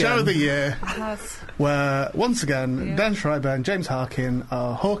year show of the again. year, where once again Yeah. Dan Schreiber and James Harkin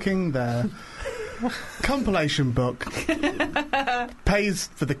are hawking their compilation book, pays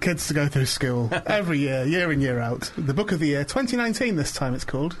for the kids to go through school every year in, year out. The Book of the Year 2019 this time it's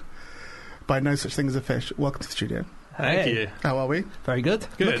called, by No Such Thing as a Fish. Welcome to the studio. Hey. Thank you. How are we? Very good.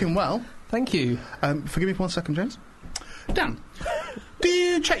 Looking well. Thank you. Forgive me for 1 second, James. Dan, do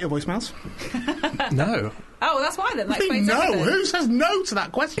you check your voicemails? No. Oh, well, that's why then. That What do you explains mean, no. everything. Who says no to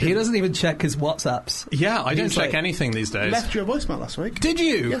that question? He doesn't even check his WhatsApps. Yeah, I don't He's check like- anything these days. Left you a voicemail last week. Did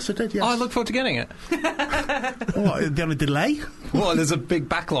you? Yes, I did, yes. Oh, I look forward to getting it. What, the only delay? Well, there's a big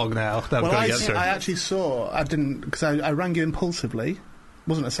backlog now that I've Well, got I to get through. actually saw, I didn't, because I rang you impulsively.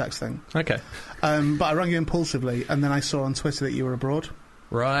 Wasn't a sex thing. Okay. But I rang you impulsively, and then I saw on Twitter that you were abroad.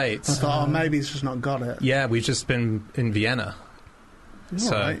 Right. I thought, maybe he's just not got it. Yeah, we've just been in Vienna.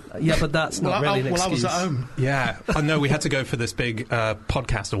 So, All right. Yeah, but that's not really an I excuse. was at home. yeah. Oh, no, we had to go for this big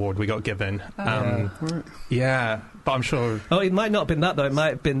podcast award we got given. Right. Yeah, but I'm sure Oh, it might not have been that, though. It might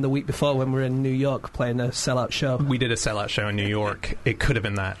have been the week before when we were in New York playing a sellout show. we did a sellout show in New York. It could have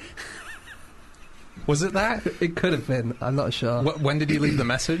been that. Was it that? It could have been. I'm not sure. When did you leave the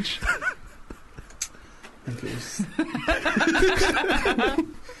message? I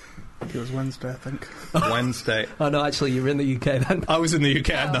think it was Wednesday, I think. Wednesday. Oh, no, actually, you were in the UK then. I was in the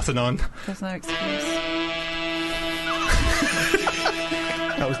UK, I had nothing on. There's no excuse.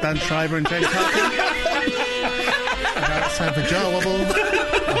 That was Dan Schreiber and James Harkin. And now it's time for Jar Wobble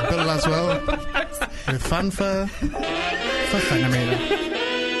and Bill Laswell with Fanfare for Phenomena.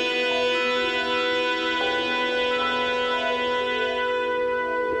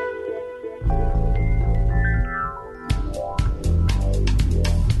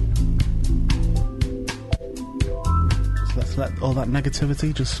 Let's let all that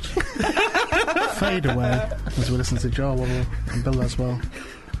negativity just fade away as we listen to Jar Wobble and Bill as well.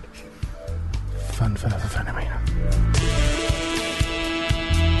 Fanfare for Phenomena.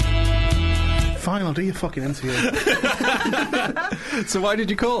 Fine, I'll do your fucking interview. So why did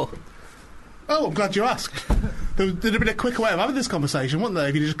you call? Oh, I'm glad you asked. There'd have been a quicker way of having this conversation, wouldn't there,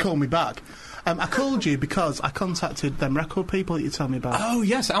 if you just called me back? I called you because I contacted them record people that you told me about. Oh,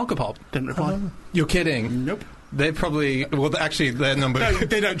 yes, Alcopop. Didn't reply. You're kidding. Nope. They probably... Well, actually, their number... No,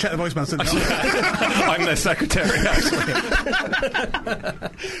 they don't check the voicemail. So I'm their secretary, actually.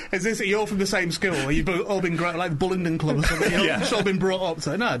 Is this, are you all from the same school? Or you've all been like the Bullingdon Club or something? You've Yeah. all been brought up.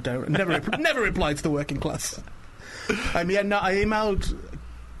 So, no, I don't. Never replied to the working class. Yeah, no, I emailed...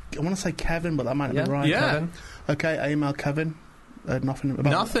 I want to say Kevin, but that might not be right. Yeah. Kevin. Okay, I emailed Kevin. Nothing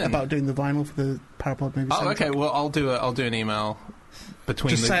about doing the vinyl for the Parapod movie. Oh, okay. soundtrack. Well, I'll do an email between.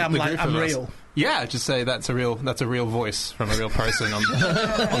 Just the, say I'm the like group I'm of us. real. Yeah, just say that's a real voice from a real person on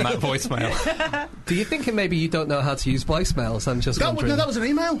that voicemail. Do you think maybe you don't know how to use voicemails? I'm just wondering. That was an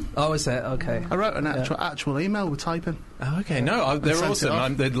email. Oh, is it? Okay. I wrote an actual email with typing. Oh, okay. No, they're sent it awesome.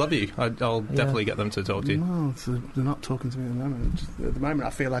 off. They'd love you. I'll definitely get them to talk to you. No, they're not talking to me at the moment. At the moment, I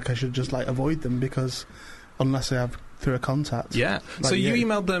feel like I should just like avoid them because unless they have through a contact. Yeah. Like So you you.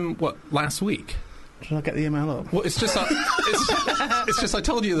 emailed them last week? Should I get the email up? Well, it's just it's just I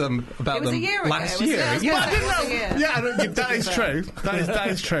told you about It was them a year ago. last It was year. last Yeah. month. It was a year. Yeah, that is true. That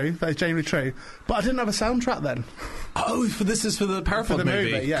is true. That is genuinely true. But I didn't have a soundtrack then Oh, this is for the Parapod for the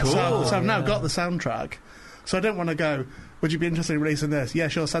movie. Yeah, Cool. so I've now got the soundtrack. So I don't want to go. Would you be interested in releasing this? Yeah,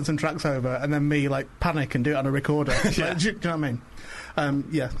 sure. Send some tracks over, and then me like panic and do it on a recorder. Yeah. Like, do you know what I mean?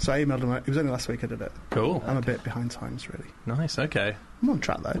 Yeah. So I emailed him. It was only last week I did it. Cool. I'm a bit behind times, really. Nice. Okay. I'm on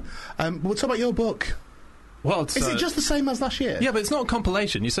track though. What's about your book? Well, it's, Is it just the same as last year? Yeah, but it's not a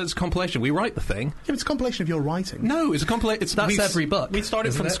compilation. You said it's a compilation. We write the thing. Yeah, it's a compilation of your writing. No, it's a compilation. That's every book, We started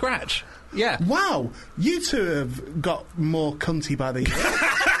isn't from it? scratch. Yeah. Wow, you two have got more cunty by the year.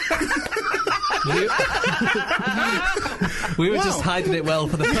 We were Wow. just hiding it well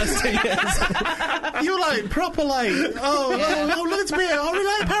for the first 2 years. You're like proper like, oh, look, it's me. Oh, we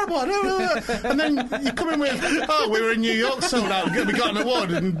like Parapod. And then you come in with, oh, we were in New York, sold out, we got an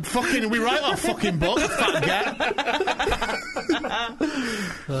award, and fucking, we write our fucking book, fat get.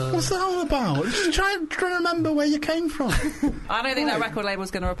 What's that all about? Just try and remember where you came from. I don't think that record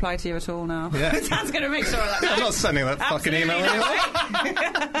label's going to reply to you at all now. Yeah. Dan's going to make sure of that. I'm not sending that fucking email anyway.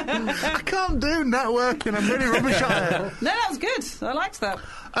 I can't do networking. I'm really rubbish at it. No, that was good. I liked that.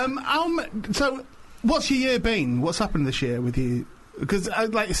 So, what's your year been? What's happened this year with you? Because,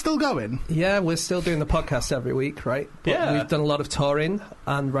 it's still going. Yeah, we're still doing the podcast every week, right? But Yeah. we've done a lot of touring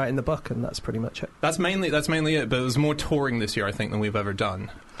and writing the book, and that's pretty much it. That's mainly it. But it was more touring this year, I think, than we've ever done.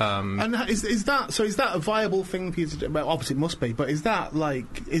 And is that a viable thing for you to do? Well, obviously it must be, but is that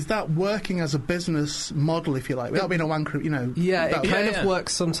working as a business model, if you like, without being a wanker, Yeah, it kind Yeah. of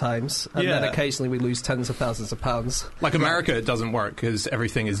works sometimes, and then Yeah. occasionally we lose tens of thousands of pounds. Like America, it doesn't work because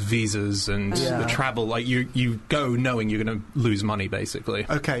everything is visas and Yeah. the travel. Like you go knowing you're going to lose money, basically.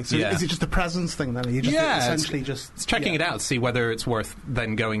 Okay, so Yeah. is it just a presence thing then? Are you just essentially it's checking it out to see whether it's worth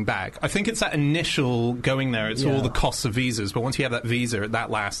then going back. I think it's that initial going there. It's Yeah. all the costs of visas, but once you have that visa, that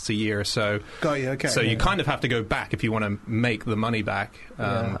lasts a year or so. Got you, okay. So you kind of have to go back if you want to make the money back.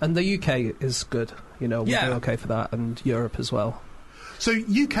 Yeah. And the UK is good, we're doing okay for that, and Europe as well. So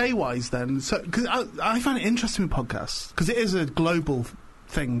UK-wise then, because I find it interesting with podcasts, because it is a global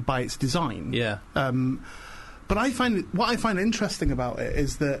thing by its design. Yeah. But what I find interesting about it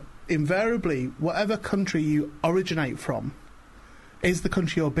is that invariably, whatever country you originate from is the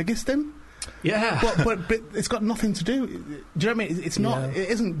country you're biggest in. Yeah. But it's got nothing to do. Do you know what I mean? It's not. Yeah. It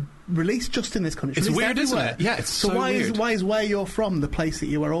isn't released just in this country. It's weird, isn't everywhere. it? Yeah, it's so why weird. is where you're from the place that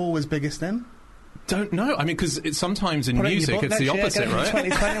you are always biggest in? Don't know. I mean, because sometimes in Put it in your music, book it's the next year, opposite, get it right?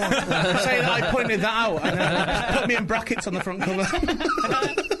 in 2021. Say that I pointed that out and put me in brackets on the front cover.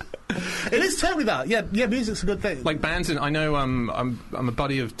 It is totally that. Yeah, music's a good thing. Like bands, I know I'm a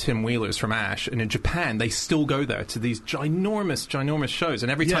buddy of Tim Wheeler's from Ash, and in Japan they still go there to these ginormous shows,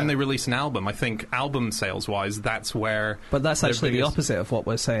 and every time they release an album, I think album sales wise, that's where. But that's their actually the biggest- opposite of what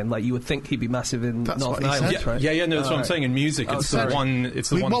we're saying. Like, you would think he'd be massive in That's Northern what he Ireland, said. right? Yeah, no, that's what I'm Alright. saying. In music, Oh, it's sorry. the one. It's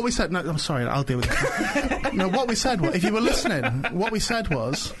the one. What we said. No, I'm sorry. I'll deal with it. No, what we said was, if you were listening, what we said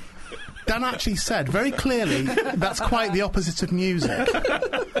was, Dan actually said very clearly that's quite the opposite of music.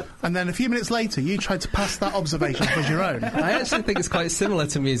 And then a few minutes later, you tried to pass that observation off as your own. I actually think it's quite similar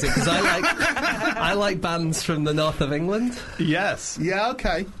to music, because I like bands from the north of England. Yes. Yeah,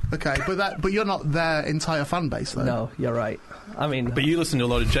 okay, but you're not their entire fan base, though. No, you're right. I mean, But you listen to a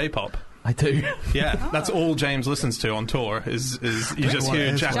lot of J-pop. I do. Yeah, that's all James listens to on tour. Is you just What hear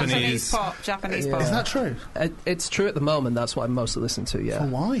is- Japanese Japanese. pop. Yeah. Is that true? It's true at the moment. That's what I mostly listen to. Yeah.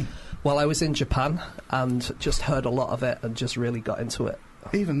 Well, why? Well, I was in Japan and just heard a lot of it and just really got into it.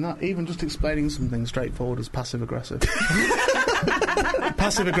 Even just explaining something straightforward as passive-aggressive.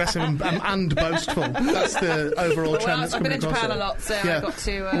 Passive-aggressive and boastful. That's the overall trend Well, that's I've been coming in across Japan it. a lot, so Yeah. I got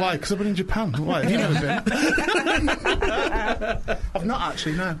to. Why? Because I've been in Japan. Why? Have you never been? I've not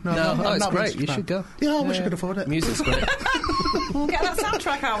actually, no. No, I've it's not been great. to You Japan. should go. Yeah, I wish I could afford it. Music's great. We'll get that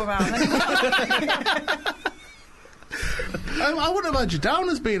soundtrack album out. I wouldn't have had you down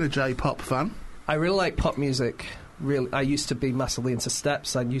as being a J-pop fan. I really like pop music. I used to be massively into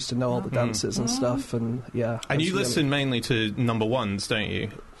steps. I used to know all the dances and stuff, and yeah. And you absolutely. listen mainly to number ones, don't you?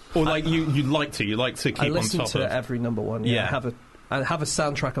 Or like you like to keep I on listen top to of. every number one. Yeah, Yeah. I have a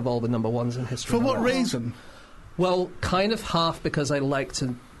soundtrack of all the number ones in history. For what Number one. reason? Well, kind of half because I like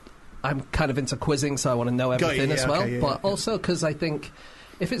to. I'm kind of into quizzing, so I want to know Got you, everything yeah, as well. okay, yeah, but yeah. also because I think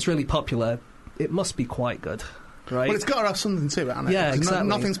if it's really popular, it must be quite good, right? Well, it's got to have something to it, hasn't it? Yeah, Because exactly.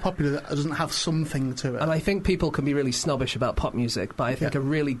 Nothing's popular that doesn't have something to it. And I think people can be really snobbish about pop music, but I think Yeah. a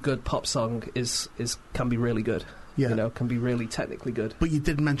really good pop song can be really good. Yeah. Can be really technically good. But you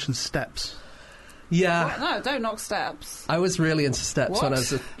did mention steps. Yeah, No, don't knock steps. I was really into steps when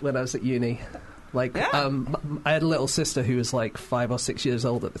What? I was at uni. Like, Yeah. I had a little sister who was like 5 or 6 years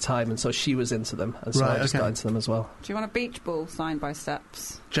old at the time, and so she was into them, and so Right, I just okay. got into them as well. Do you want a beach ball signed by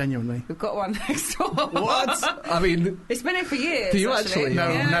Steps? Genuinely. We've got one next door. What? I mean, It's been here for years. Do you actually? No,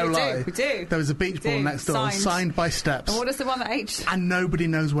 Yeah, no we lie. Do. We do. There was a beach ball Do. next door, signed by Steps. And what is the one that H? And nobody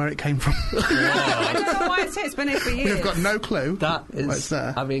knows where it came from. I don't know why it's here. It's been here for years. We've got no clue. that What's is.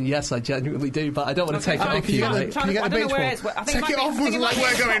 there? I mean, yes, I genuinely do, but I don't want to take it Okay. off you. Can you mate. get the I don't know beach where ball? it is. I think Take it it might off be- I was think it like might we're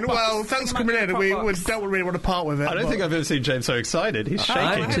be a going, Dropbox. well, I thanks think for it coming might in. be a We Dropbox. don't really want to part with it. I don't think I've ever seen James so excited. He's shaking.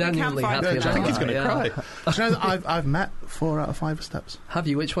 I'm hope genuinely we can happy find it. about I think he's that, going to yeah. cry. Do you know that I've met 4 out of 5 of Steps. Have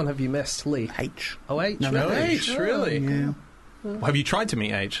you? Which one have you missed, Lee? H. Oh, H. No, really? H, really? Yeah. Have you tried to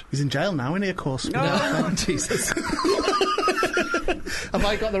meet H? He's in jail now, isn't he, of course? No, Jesus. Have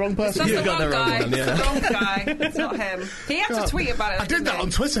I got the wrong person? That's You the got wrong the wrong guy. one, yeah. It's the wrong guy. It's not him. He had to tweet about it. I did that on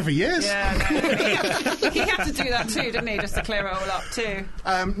Twitter for years. Yeah, no. He had to do that too, didn't he? Just to clear it all up too.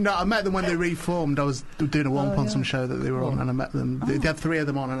 No, I met them when they reformed. I was doing a one on some show that they were on, and I met them. They had 3 of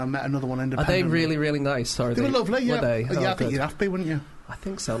them on, and I met another one Are independently. they really, really nice? Or They were lovely, yeah. Were they? Yeah, I think good. you'd have to be, wouldn't you? I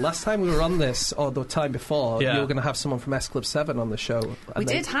think so. Last time we were on this, or the time before, Yeah. you were going to have someone from S Club 7 on the show. We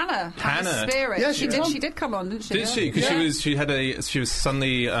did Hannah. Spirit. Yeah, she she was on. did come on, didn't she? Did she? Because she was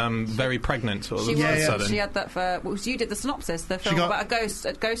suddenly very pregnant. All She of was. a sudden. She had that for. Well, you did the synopsis. The film got- about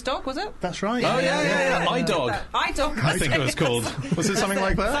a ghost dog, was it? That's right. Oh yeah. iDog. iDog. I think it was called. Was it something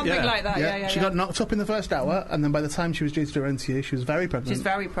like that? Something Yeah. like that. Yeah. She got knocked up in the first hour, and then by the time she was due to do her interview, she was very pregnant. She's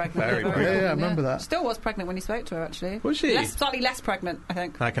very pregnant. Very pregnant. Yeah, I remember that. Still was pregnant when you spoke to her, actually. Was she? Slightly less pregnant, I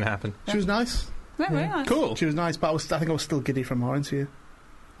think. That can happen. She was nice. Yeah, very nice. Cool. She was nice, but I think I was still giddy from her interview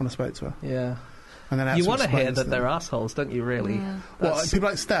when I spoke to her. Yeah. And then I had You to want to explain hear that to they're them. assholes, don't you, really? Yeah. What, That's- people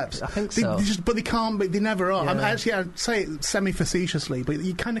like Steps? I think They so. just, but they can't be. They never are. Yeah. Actually, I say it semi-facetiously, but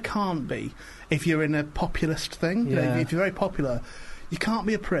you kind of can't be if you're in a populist thing. You know, Yeah. if you're very popular, you can't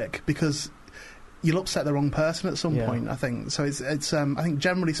be a prick because you'll upset the wrong person at some Yeah. point. I think so. It's. I think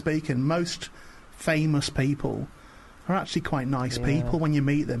generally speaking, most famous people are actually quite nice Yeah. people when you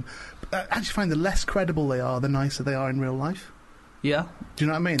meet them. But I actually find the less credible they are, the nicer they are in real life. Yeah. Do you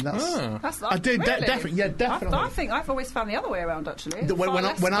know what I mean? That's. Oh. That's I do, really? definitely. Yeah, definitely. I think I've always found the other way around, actually. When Far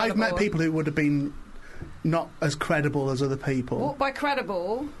less I've met credible. people who would have been not as credible as other people. What by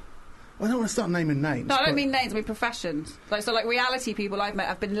credible? I don't want to start naming names. No, I don't but mean names. I mean professions. Like reality people I've met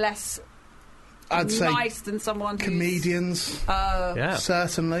have been less I'd say nice than someone who's... comedians, Yeah.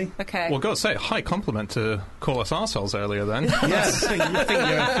 certainly. Okay. Well, God, say high compliment to call us arseholes earlier. Then. Yes, I think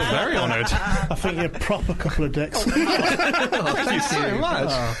you're Very honoured. I think you're a proper couple of dicks. Thank you so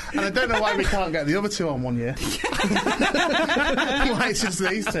much. And I don't know why we can't get the other 2 on one year. Why it's just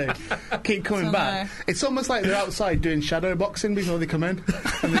these 2 keep coming Dunno. back. It's almost like they're outside doing shadow boxing before they come in,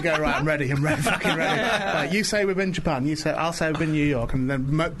 and they go, right, I'm ready, fucking ready. Right, you say we've been Japan, I'll say we've been New York, and then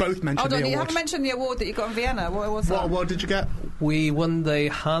both mention Hold the on, you award. haven't mentioned the award that you got in Vienna. What was that? What award did you get? We won the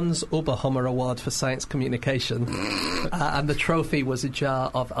Hans Oberhammer Award for Science Communication, and the trophy was a jar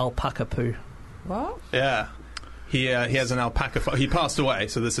of alpaca poo. What? Yeah. He has an alpaca. He passed away,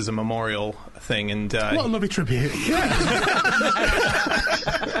 so this is a memorial thing. And What a lovely tribute.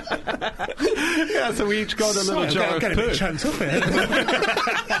 yeah, so we each got a little jar I'm of getting a bit poo. choked up here.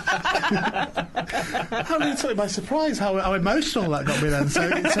 How really took me by surprise how emotional that got me then. So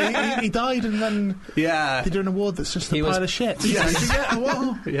he died, and then Yeah, they do an award that's just a He pile was- of shit.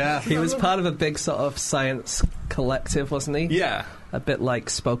 Yeah. yeah, He was part of a big sort of science collective, wasn't he? yeah. A bit like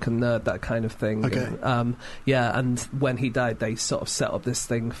Spoken Nerd, that kind of thing. Okay. And, yeah, and when he died, they sort of set up this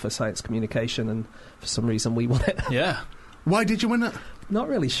thing for science communication, and for some reason we won it. Yeah. Why did you win it? Not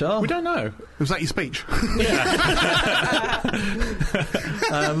really sure. We don't know. Was that your speech?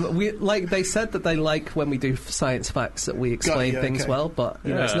 They said that they like when we do science facts that we explain you, things okay. well, but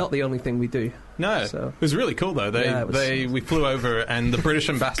you know, it's Yeah. not the only thing we do. No, So- it was really cool though. Yeah, it was- We flew over and the British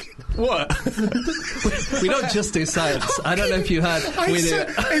ambassador. What? We don't just do science. I don't know if you heard. We do.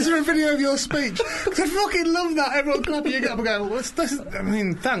 Is there a video of your speech? 'Cause I fucking love that. Everyone clapping. You get up and go, what's this? I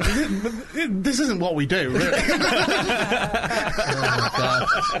mean, thanks. This isn't what we do, really.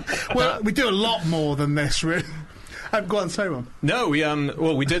 Well, we do a lot more than this, really. Go on, say one. No, we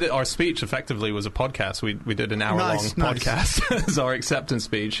did it. Our speech effectively was a podcast. We did an hour-long Nice. podcast as our acceptance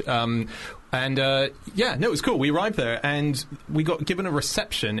speech. It was cool. We arrived there and we got given a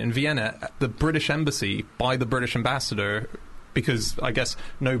reception in Vienna at the British Embassy by the British ambassador, because I guess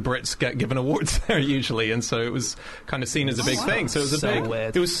no Brits get given awards there usually, and so it was kind of seen as a big thing. So it was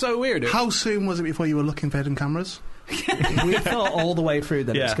Weird. It was so weird. How soon was it before you were looking for hidden cameras? We thought all the way through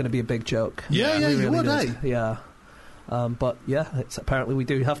that it was Yeah. going to be a big joke. Yeah, yeah, We you really would, did. eh? Yeah. But yeah, apparently we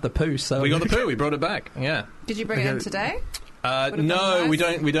do have the poo. So We got the poo. We brought it back. Yeah. Did you bring it in today? Would've No, been we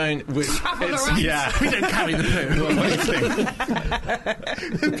nice. don't. We don't. Travel around. Yeah. We don't carry the poo.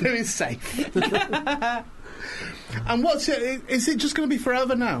 The poo is safe. And what's it? Is it just going to be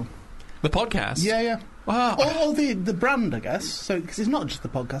forever now? The podcast. Yeah. Wow. Or the brand, I guess. So because it's not just the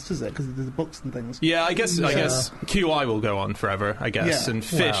podcast, is it? Because there's the books and things. Yeah, I guess Yeah. QI will go on forever. I guess, Yeah. and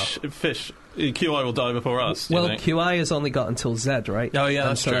fish. QI will die before us. do you Well, think? QI has only got until Z, right? Oh, yeah, And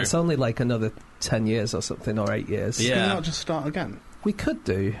that's so true. it's only like another 10 years or something, or 8 years. Yeah. Can you not just start again? We could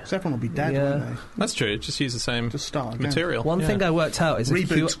do. Because everyone will be dead, Yeah. won't they? That's true. Just use the same Just start again. material. One Yeah. thing I worked out is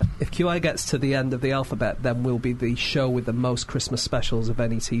Reboot. if QI gets to the end of the alphabet, then we'll be the show with the most Christmas specials of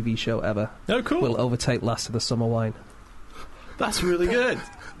any TV show ever. Oh, cool. We'll overtake Last of the Summer Wine. That's really good.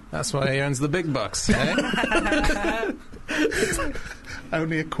 That's why he earns the big bucks. Eh?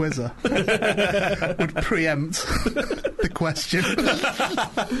 only a quizzer would preempt the question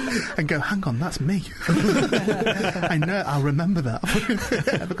and go, hang on, that's me. I know, I'll remember that if it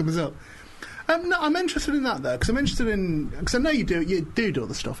ever comes up. No, I'm interested in that though, because I know you do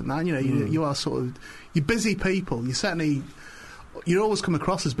other stuff in that. You know, you are sort of, you're busy people. You always come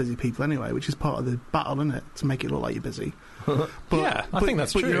across as busy people anyway, which is part of the battle, isn't it? To make it look like you're busy. I think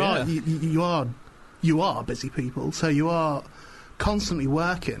that's true. You are busy people, so you are constantly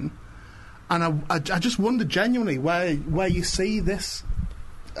working. And I just wonder genuinely where you see this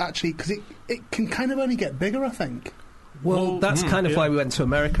actually, because it can kind of only get bigger, I think. Well, that's kind of why we went to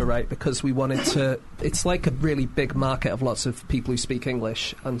America, right? Because we wanted to... It's like a really big market of lots of people who speak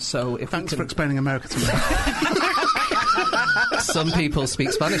English, and so if Thanks for explaining America to me. Some people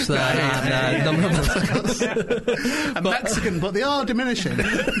speak Spanish there, and a number of I'm Mexican, but they are diminishing.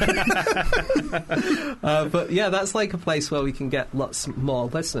 But yeah, that's like a place where we can get lots more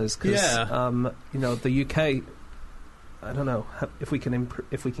listeners, because the UK... I don't know if we can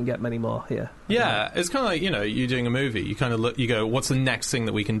get many more here. Yeah, it's kind of like, you're doing a movie. You kind of look, you go, what's the next thing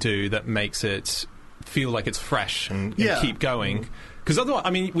that we can do that makes it feel like it's fresh and keep going? Because otherwise,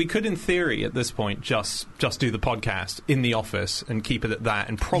 I mean, we could, in theory, at this point, just do the podcast in the office and keep it at that.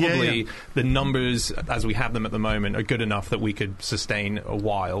 And probably the numbers, as we have them at the moment, are good enough that we could sustain a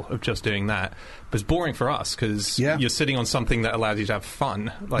while of just doing that. But it's boring for us because you're sitting on something that allows you to have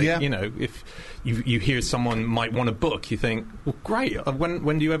fun. Like, if you hear someone might want a book, you think, well, great.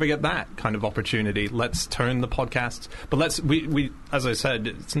 When do you ever get that kind of opportunity? Let's turn the podcast. But we as I said,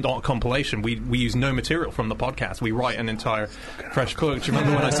 it's not a compilation. We use no material from the podcast. We write an entire fresh book. Do you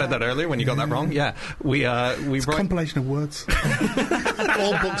remember when I said that earlier, when you got that wrong? Yeah. We it's write... a compilation of words.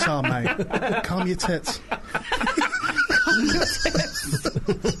 All books are, mate. Calm your tits. Calm your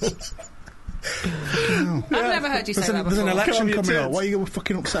tits. I've never heard you say that before. There's an election coming up. What are you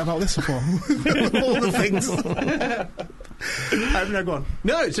fucking upset about this for? All the things. No, go on.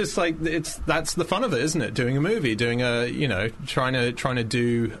 No, it's just like that's the fun of it, isn't it? Doing a movie, doing trying to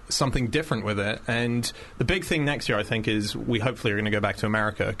do something different with it. And the big thing next year, I think, is we hopefully are going to go back to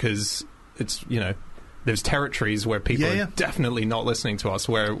America, because it's there's territories where people are definitely not listening to us,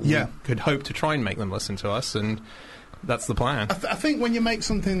 where we could hope to try and make them listen to us, and that's the plan. I think when you make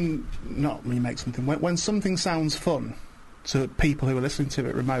something, when something sounds fun to people who are listening to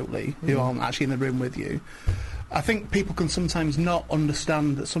it remotely, who aren't actually in the room with you, I think people can sometimes not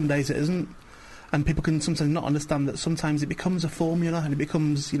understand that some days it isn't, and people can sometimes not understand that sometimes it becomes a formula and it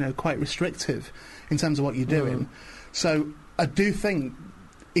becomes, quite restrictive in terms of what you're doing. So I do think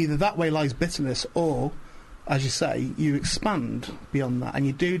either that way lies bitterness, or, as you say, you expand beyond that and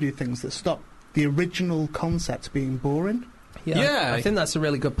you do things that stop the original concept being boring. Yeah, I think that's a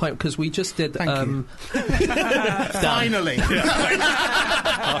really good point, because we just did... Thank you. Finally!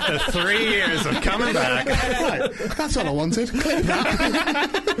 After 3 years of coming back. Right, that's all I wanted. Clip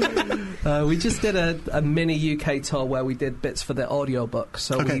that. We just did a mini UK tour where we did bits for the audiobook.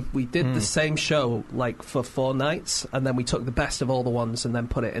 So we did the same show like for 4 nights, and then we took the best of all the ones and then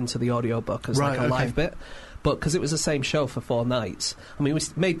put it into the audiobook as like a live bit. But because it was the same show for 4 nights, I mean, we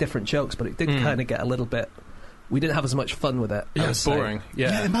made different jokes, but it did kind of get a little bit... We didn't have as much fun with it. Yeah, it's boring.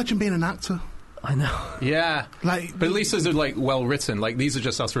 Yeah, imagine being an actor. I know. Yeah. But at least those are, well written. Like, these are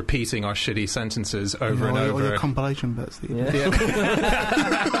just us repeating our shitty sentences over and over. Or your compilation bits.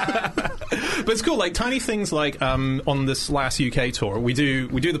 But it's cool, like tiny things like on this last UK tour, we do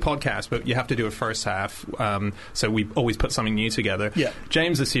the podcast, but you have to do a first half, so we always put something new together. Yeah.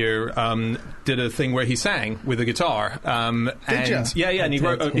 James this year did a thing where he sang with a guitar. And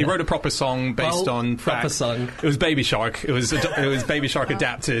he wrote a proper song based on proper song. It was Baby Shark. It was Baby Shark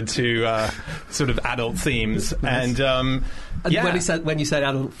adapted to sort of adult themes. Nice. And when you said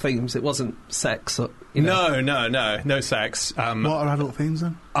adult themes, it wasn't sex. Or, No sex. What are adult themes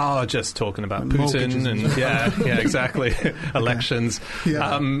then? Just talking about Putin and exactly, elections.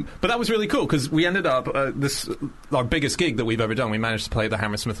 Yeah. But that was really cool, because we ended up our biggest gig that we've ever done. We managed to play the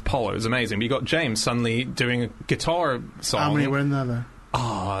Hammersmith Apollo. It was amazing. We got James suddenly doing a guitar song. How many were in there though?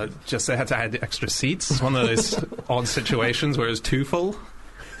 Just they had to add extra seats. It's one of those odd situations where it was too full.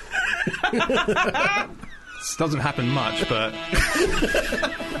 This doesn't happen much, but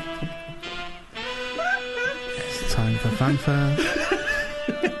it's time for fanfare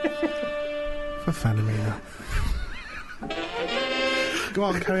for Fanamina. Go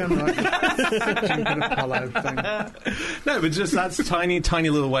on, carry on. Apollo thing. No, but just that's tiny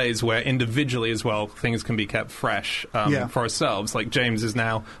little ways where individually as well things can be kept fresh for ourselves. Like James is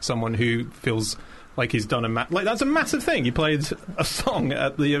now someone who feels Like he's done that's a massive thing. He played a song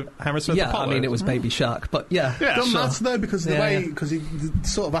at the Hammersmith Apollo. I mean, it was Baby Shark, but yeah. Don't matter though, because the the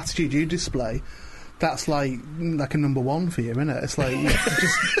sort of attitude you display, that's like a number one for you, isn't it? It's like you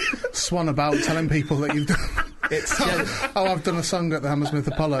just swan about telling people that you've done. I've done a song at the Hammersmith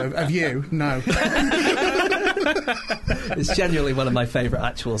Apollo. Have you? No. It's genuinely one of my favourite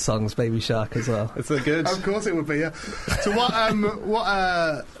actual songs, Baby Shark, as well. It's so good. Of course it would be, yeah. So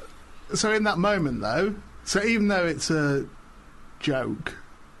so in that moment, though, so even though it's a joke,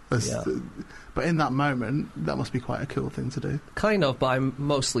 but in that moment, that must be quite a cool thing to do. Kind of, but I'm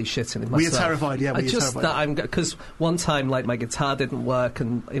mostly shitting in myself. Were you terrified? Yeah, terrified? Because one time, like, my guitar didn't work,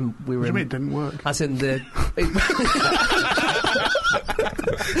 and we were. What do you mean it didn't work? As in the.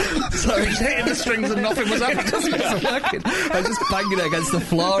 Sorry, hitting the strings and nothing was happening. I was just banging it against the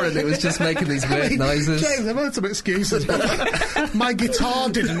floor, and it was just making these weird noises. James, I've heard some excuses, but my guitar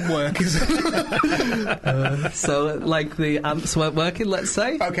didn't work. So, like, the amps weren't working, let's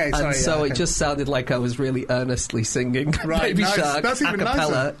say. Okay, sorry. And so it just sounded like I was really earnestly singing Baby Shark That's even a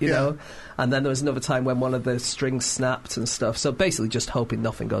cappella, nicer. you know. And then there was another time when one of the strings snapped and stuff. So basically just hoping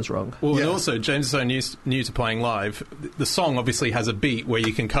nothing goes wrong. Well, and also, James is so new to playing live. The song obviously has a beat where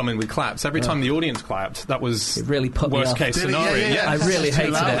you can come in with claps. Every time the audience clapped, that was it really put worst me off. case scenario. Yeah. I really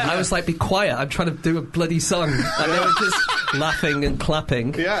hated it. I was like, be quiet. I'm trying to do a bloody song. And they were just laughing and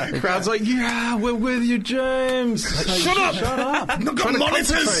clapping. Yeah, the crowd's like, yeah, we're with you, James. Shut up! I've not got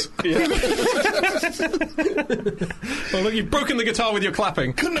monitors! Well, look, you've broken the guitar with your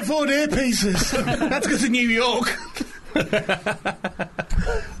clapping. Couldn't afford earpieces. That's because of New York.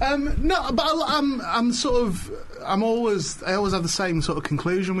 No, but I always have the same sort of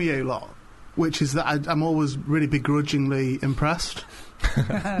conclusion with you lot, which is that I'm always really begrudgingly impressed.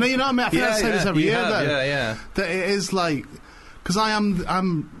 No, you know what I mean? I think I say this every year, though. Yeah. That it is like, because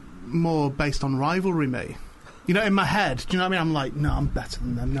I'm more based on rivalry, me. You know, in my head, do you know what I mean? I'm like, no, I'm better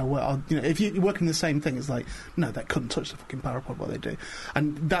than them. No, well, you know, if you're working the same thing, it's like, no, they couldn't touch the fucking Parapod what they do,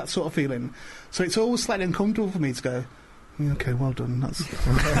 and that sort of feeling. So it's always slightly uncomfortable for me to go, okay, well done. That's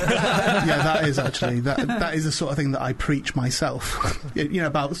yeah, that is actually that is the sort of thing that I preach myself. You know,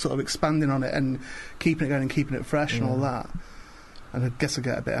 about sort of expanding on it and keeping it going and keeping it fresh and all that. And I guess I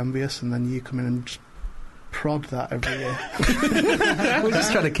get a bit envious, and then you come in and just prod that every year. We're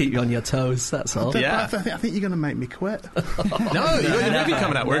just trying to keep you on your toes, that's all. I think you're going to make me quit. No, you got your movie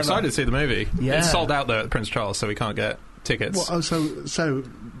coming out. We're excited to see the movie. Yeah. It's sold out, though, at Prince Charles, so we can't get tickets. What, so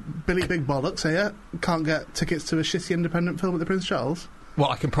Billy Big Bollocks here can't get tickets to a shitty independent film at the Prince Charles? Well,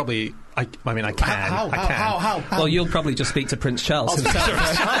 I can probably... I mean, I can. How? Well, you'll probably just speak to Prince Charles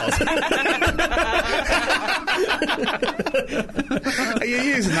himself. Are you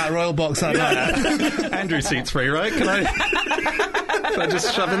using that royal box like that? Andrew seat's free, right? Can I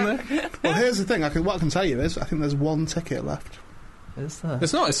just shove in there? Well, here's the thing. What I can tell you is I think there's one ticket left. Is there?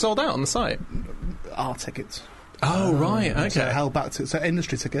 It's not. It's sold out on the site. Our tickets. Oh, right. Okay. So held back to... So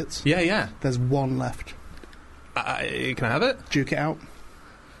industry tickets. Yeah. There's one left. Can I have it? Duke it out.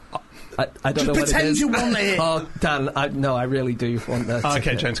 I don't know what it is. Pretend you want it. Oh, Dan, no, I really do want that.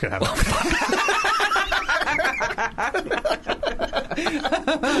 Okay, James can have it.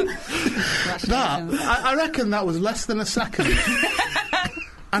 I reckon that was less than a second.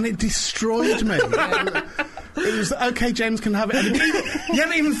 And it destroyed me. It was, okay, James can have it. And you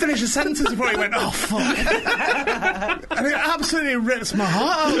hadn't even finished a sentence before he went, oh, fuck. And it absolutely rips my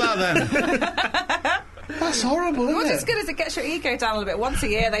heart out then. That's horrible, isn't it? What's as good as it gets your ego down a little bit. Once a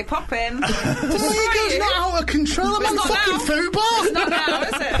year, they pop in. My ego's not out of control. I'm on the fucking food bar. It's not now,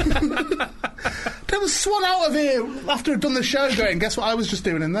 is it? There was swan out of here after I'd done the show going, guess what I was just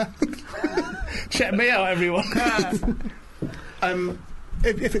doing in there? Check me out, everyone.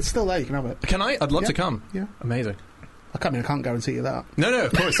 If it's still there, you can have it. Can I? I'd love to come. Yeah. Amazing. I can't guarantee you that. No,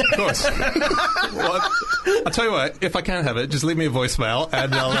 of course. Well, I'll tell you what, if I can have it, just leave me a voicemail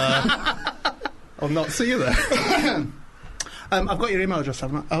and I'll not see you there. I've got your email address,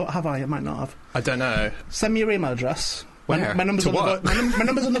 haven't I? Oh, have I? I might not have. I don't know. Send me your email address. Where? My number's, my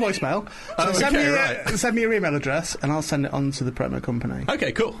number's on the voicemail. So send me your email address and I'll send it on to the promo company.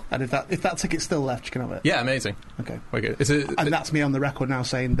 Okay, cool. And if that ticket's still left, you can have it. Yeah, amazing. Okay. Very good. And that's me on the record now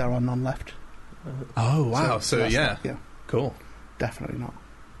saying there are none left. Oh, wow. So yeah. Cool. Definitely not.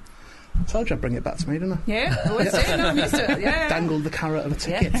 I told you I'd bring it back to me, didn't I? Yeah, always do. No, I'm used to it. Yeah. Dangled the carrot of a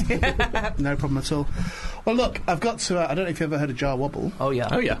ticket. Yeah. No problem at all. Well, look, I've got to... I don't know if you've ever heard of Jar Wobble. Oh,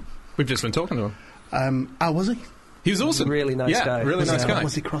 yeah. We've just been talking to him. Was he? He was awesome. Really nice guy. Really nice guy.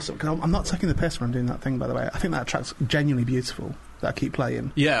 Was he cross up? I'm not taking the piss when I'm doing that thing, by the way. I think that track's genuinely beautiful. that I keep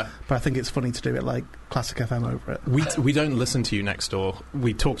playing. Yeah. But I think it's funny to do it like Classic FM over it. We don't listen to you next door.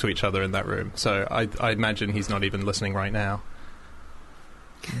 We talk to each other in that room. So I imagine he's not even listening right now.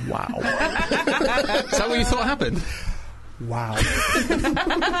 Wow. Is that what you thought happened? Wow.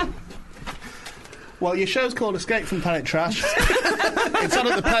 Well, your show's called Escape from Planet Trash. It's on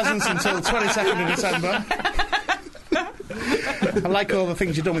at the Pleasance until 22nd of December. I like all the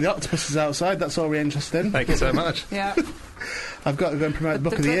things you've done with the octopuses outside. That's all really interesting. Thank you so much. Yeah. I've got to go and promote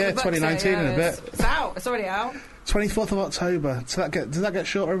Book of the Year 2019 in a bit. It's out. It's already out. 24th of October. Does that get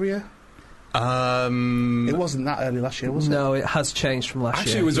shorter every year? It wasn't that early last year, was it? No, it has changed from last year.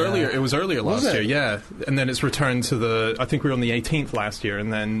 Actually, it was earlier. It was earlier last year, yeah. And then it's returned to I think we were on the 18th last year,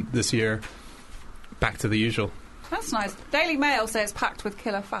 and then this year, back to the usual. That's nice. Daily Mail says it's packed with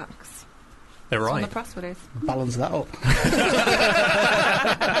killer facts. They're right. On the press release. Balance that up.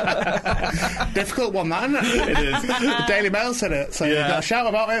 Difficult one, that, isn't it? It is. The Daily Mail said it, so you got to shout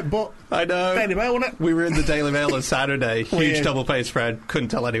about it, but I know. Daily Mail, wasn't it? We were in the Daily Mail on Saturday. Huge double page spread. Couldn't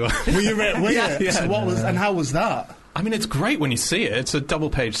tell anyone. Were you? Yeah. So and how was that? I mean, it's great when you see it. It's a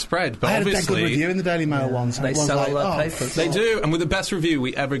double-page spread, but I had obviously... a good review in the Daily Mail once. They sell all their papers. They do, and with the best review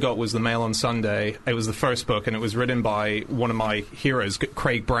we ever got was the Mail on Sunday. It was the first book, and it was written by one of my heroes,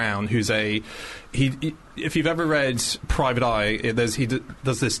 Craig Brown, who's if you've ever read Private Eye, he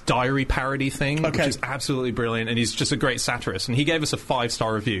does this diary parody thing, which is absolutely brilliant, and he's just a great satirist. And he gave us a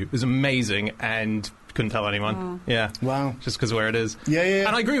 5-star review. It was amazing, and couldn't tell anyone. Oh. Yeah. Wow. Just because of where it is. Yeah.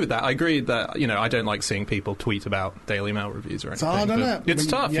 And I agree with that. I agree that, I don't like seeing people tweet about Daily Mail reviews or anything. It's hard, isn't it? It's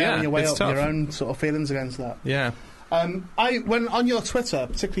tough, yeah. When you weigh it's up tough. your own sort of feelings against that. Yeah. When on your Twitter,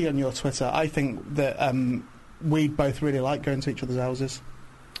 particularly on your Twitter, I think that we both really like going to each other's houses.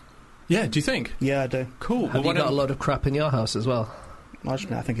 Yeah, do you think? Yeah, I do. Cool. Have you got a load of crap in your house as well? I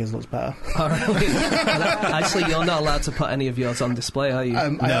think his looks better. Oh, really? Actually, you're not allowed to put any of yours on display, are you?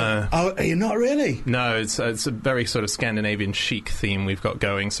 No. Are you not really? No, it's a very sort of Scandinavian chic theme we've got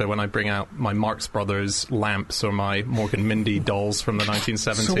going. So when I bring out my Marx Brothers lamps or my Morgan Mindy dolls from the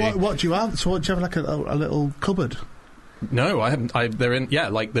 1970s... So what do you have? So what, do you have like a little cupboard? No, I haven't. They're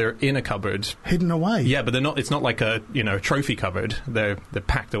in a cupboard, hidden away. Yeah, but they're not. It's not like a trophy cupboard. They're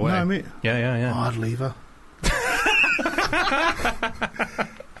packed away. No, I mean, yeah. Oh, I'd leave her.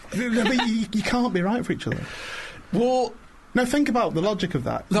 But you can't be right for each other. Well, no, think about the logic of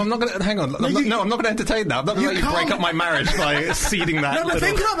that. No, I'm not going to... Hang on. I'm not going to entertain that. I'm not going to let you break up my marriage by seeding that. No,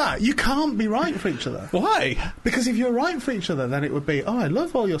 think about that. You can't be right for each other. Why? Because if you're right for each other, then it would be, I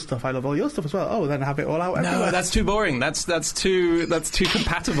love all your stuff. I love all your stuff as well. Oh, then have it all out everywhere. No, that's too boring. That's too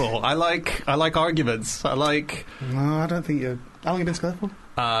compatible. I like arguments. No, I don't think you... How long have you been together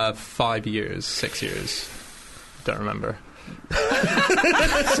for? 5 years, 6 years. Don't remember.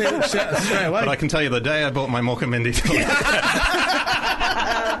 Straight away. But I can tell you the day I bought my Morgan Mindy doll.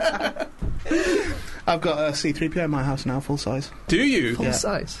 I've got a C-3PO in my house now, full size. Do you? Full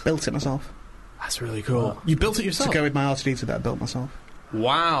size? Built it myself. That's really cool. Wow. You built it yourself? To go with my R2-D2 that I built myself.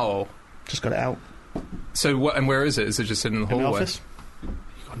 Wow. Just got it out. So and where is it? Is it just in the hallway? In the office.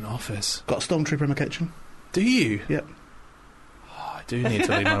 You've got an office? Got a Stormtrooper in my kitchen. Do you? Yep. I do need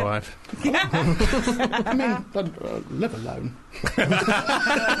to leave my wife. I mean, I live alone.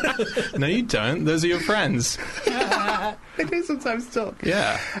 No, you don't. Those are your friends. They do sometimes talk.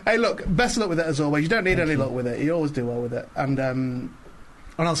 Yeah. Hey, look, best of luck with it as always. You don't need any luck with it. You always do well with it. And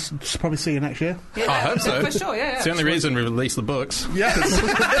I'll probably see you next year. Yeah, I hope so. For sure, yeah. It's the only reason we release the books. Yes.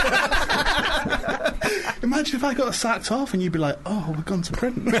 Imagine if I got sacked off and you'd be like, oh, we've gone to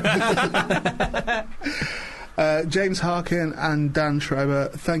print. James Harkin and Dan Schreiber,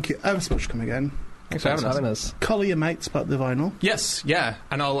 thank you ever so much for coming again. Thanks for having us. Call your mates about the vinyl. Yes, yeah.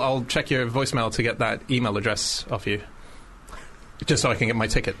 And I'll check your voicemail to get that email address off you. Just so I can get my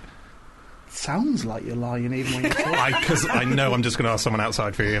ticket. Sounds like you're lying even when you're talking. Because I know I'm just going to ask someone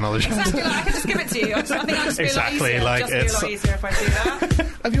outside for your email address. Exactly, I can just give it to you. I think I'll just be exactly, a lot easier. Just be a lot easier if I do that.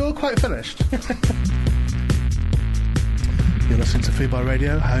 Have you all quite finished? You're listening to Fubar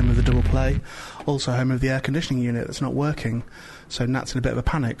Radio, home of the double play, also home of the air conditioning unit that's not working. So Nat's in a bit of a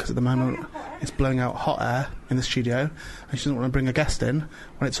panic because at the moment it's blowing out hot air in the studio and she doesn't want to bring a guest in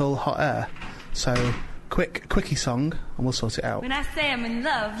when it's all hot air. So quickie song and we'll sort it out. When I say I'm in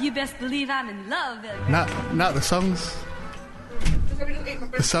love, you best believe I'm in love. Nat, the song's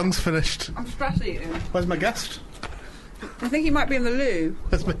finished. I'm stress eating. Where's my guest? I think he might be in the loo.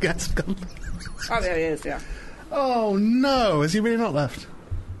 Where's my guest gone? Oh, there he is, yeah. Oh no, has he really not left?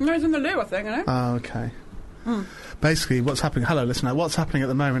 No, he's in the loo, I think, I know. Oh, okay. Basically, what's happening... Hello, listener. What's happening at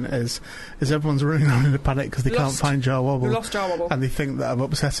the moment is everyone's running around in a panic because they can't find Jar Wobble. We lost Jar Wobble. And they think that I'm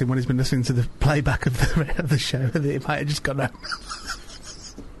upsetting when he's been listening to the playback of the show. And he might have just gone out.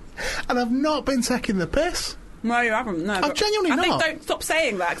 And I've not been taking the piss. No, you haven't. No, I've genuinely not. I think don't stop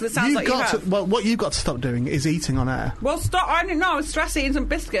saying that because it sounds like you have. Well, what you've got to stop doing is eating on air. Well, stop. I didn't know. I was stress eating some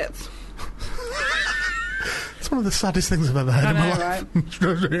biscuits. It's one of the saddest things I've ever heard in my life.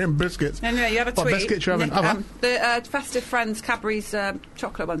 Stress eating biscuits. Anyway, you have a tweet. What biscuits you're having? The Festive Friends Cadbury's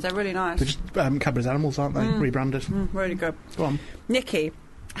chocolate ones. They're really nice. They're just Cadbury's Animals, aren't they? Rebranded. Really good. Go on. Nikki.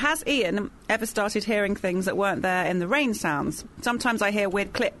 Has Ian ever started hearing things that weren't there in the rain sounds? Sometimes I hear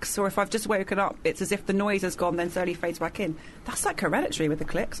weird clicks, or if I've just woken up, it's as if the noise has gone, then slowly fades back in. That's like Hereditary with the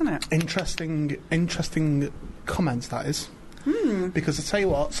clicks, isn't it? Interesting comments, that is. Because I'll tell you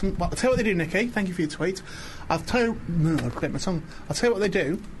what, I'll tell you what they do, Nikki. Thank you for your tweet. I'll tell you... No, I've clipped my tongue. I'll tell you what they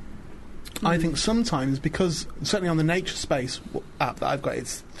do. I think sometimes, because certainly on the Nature Space app that I've got,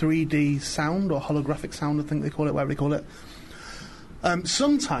 it's 3D sound or holographic sound, I think they call it, whatever they call it.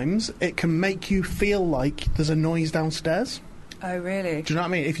 Sometimes it can make you feel like there's a noise downstairs. Oh, really? Do you know what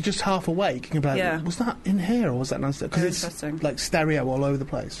I mean? If you're just half awake, you can be like, was that in here or was that downstairs? Because it's like stereo all over the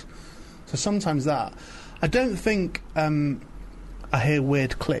place. So sometimes that. I don't think I hear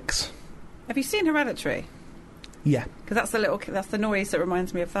weird clicks. Have you seen Hereditary? Yeah. Because that's the noise that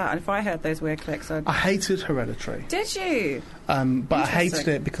reminds me of that. And if I heard those weird clicks, I hated Hereditary. Did you? But I hated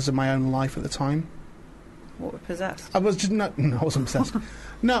it because of my own life at the time. What were possessed? I was just no, I wasn't obsessed.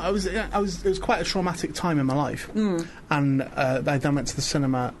 No, it was quite a traumatic time in my life, and I then went to the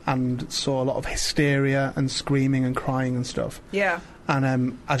cinema and saw a lot of hysteria and screaming and crying and stuff. Yeah,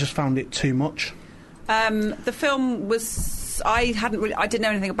 and I just found it too much. The film was I didn't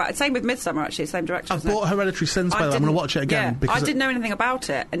know anything about it. Same with Midsommar, actually, same director. I've bought Hereditary since, by the way. I'm going to watch it again. Yeah, because I didn't know anything about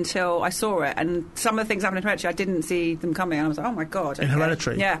it until I saw it, and some of the things happening in Hereditary, I didn't see them coming, and I was like, oh my god. Okay. In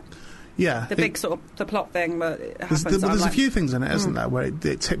Hereditary, yeah. Yeah, the big sort of the plot thing, but it happens. There's a few things in it, isn't there, where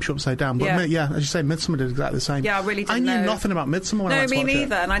it tips you upside down. But as you say, Midsommar did exactly the same. Yeah, I really didn't know. I knew nothing about Midsommar when I went to watch it. No, me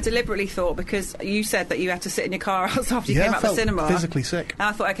neither. And I deliberately thought, because you said that you had to sit in your car after you came out of the cinema. Physically sick. And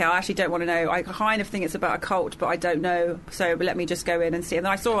I thought, okay, I actually don't want to know. I kind of think it's about a cult, but I don't know. So let me just go in and see. And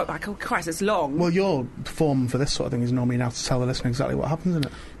then I saw it, like, oh Christ, it's long. Well, your form for this sort of thing is normally now to tell the listener exactly what happens in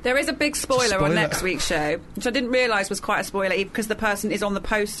it. There is a big spoiler on next week's show, which I didn't realise was quite a spoiler, because the person is on the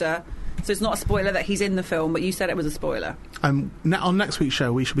poster. So it's not a spoiler that he's in the film, but you said it was a spoiler. On next week's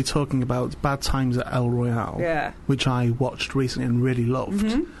show, we should be talking about Bad Times at El Royale, which I watched recently and really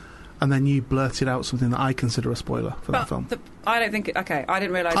loved. And then you blurted out something that I consider a spoiler for that film. I don't think... Okay, I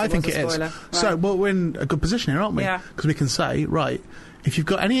didn't realise it was a spoiler. Right. So, well, we're in a good position here, aren't we? Yeah. Because we can say, right, if you've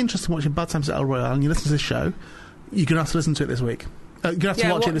got any interest in watching Bad Times at El Royale and you listen to this show, you're going to have to listen to it this week. You're going to have to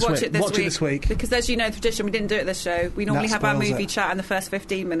watch it this week. Because as you know, the tradition, we didn't do it this show. We normally have our movie chat in the first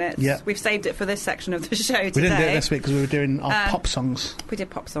 15 minutes. Yeah. We've saved it for this section of the show today. We didn't do it this week because we were doing our pop songs. We did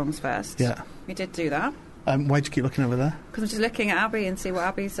pop songs first. Yeah. We did do that. Why'd you keep looking over there? Because I'm just looking at Abby and see what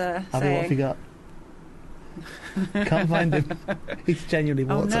Abby's saying. Abby, what have you got? Can't find him. He's genuinely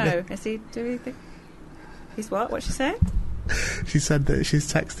walked in. Oh no, is he doing anything? He's what? What's she saying? She said that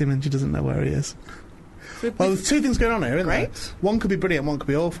she's texted him and she doesn't know where he is. Well, there's two things going on here, isn't there? One could be brilliant, one could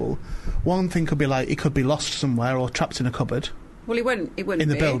be awful. One thing could be like he could be lost somewhere or trapped in a cupboard. Well, he wouldn't in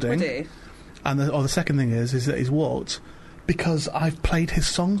the building, would he? And the second thing is that he's walked because I've played his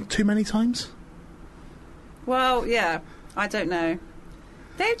song too many times. Well, yeah, I don't know.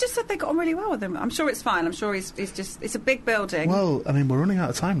 They've just said they got on really well with him. I'm sure it's fine. I'm sure he's just... It's a big building. Well, I mean, we're running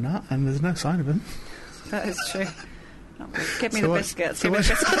out of time now, and there's no sign of him. That is true. Give me the biscuits. Give me the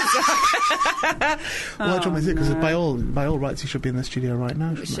biscuits. Well, I don't know, because by all rights he should be in the studio right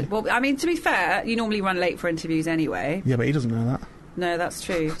now, shouldn't he? Well, I mean, to be fair, you normally run late for interviews anyway. Yeah, but he doesn't know that. No, that's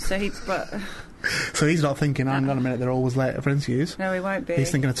true. So he's not thinking, hang on a minute, they're always late for interviews. No, he won't be.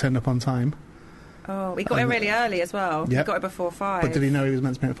 He's thinking I turned up on time. Oh, he got in really early as well. Yep. He got it before 5. But did he know he was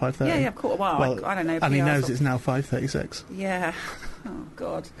meant to be at 5:30? Yeah, of course. Well, I don't know. And he knows it's now 5:36. Yeah. Oh,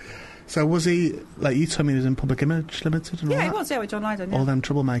 God. So was he, like you told me, he was in Public Image Limited and all that? Yeah, he was, with John Lydon, yeah. All them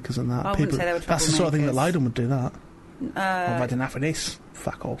troublemakers and that. I wouldn't say they were troublemakers. That's the sort of thing that Lydon would do, that. If I had enough of this,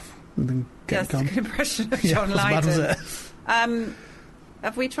 fuck off. And then that's a good impression of John Lydon. We've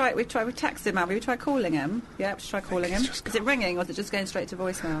texted him, have we? We tried calling him. Yeah, let's try calling him. Is it ringing or is it just going straight to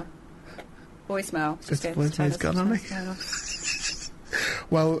voicemail? Voicemail. Voicemail's gone on me.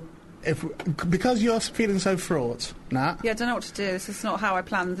 Well, because you're feeling so fraught, Nat. Yeah, I don't know what to do. This is not how I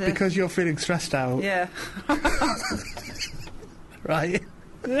planned it. Because you're feeling stressed out. Yeah. Right?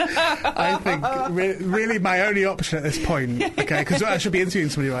 I think really my only option at this point, okay, because I should be interviewing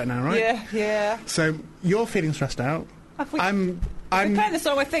somebody right now, right? Yeah. So you're feeling stressed out. I'm playing the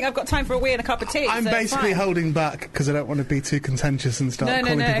song. I think I've got time for a wee and a cup of tea. I'm basically holding back because I don't want to be too contentious and start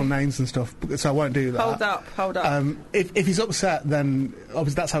calling people names and stuff. So I won't do that. Hold up. If he's upset, then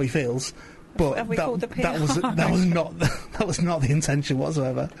obviously that's how he feels. But have we called the PR? that was not the intention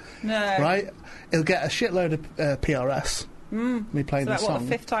whatsoever. No. Right? He'll get a shitload of PRS. Me playing the song. What,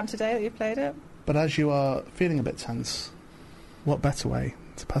 the 5th time today that you played it? But as you are feeling a bit tense, what better way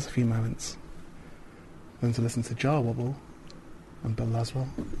to pass a few moments than to listen to Jar Wobble and Bill Laswell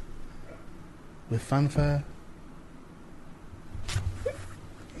with Fanfare.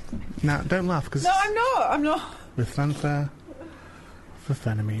 Now, don't laugh, because... No, I'm not. With Fanfare for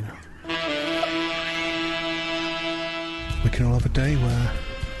Phenomena. We can all have a day where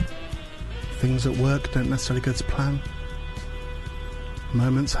things at work don't necessarily go to plan.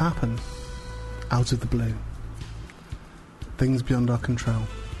 Moments happen out of the blue. Things beyond our control.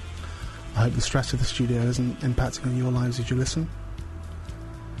 I hope the stress of the studio isn't impacting on your lives as you listen.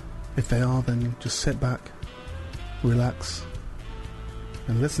 If they are, then just sit back, relax,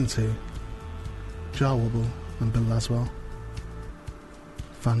 and listen to Jar Wobble and Bill Laswell.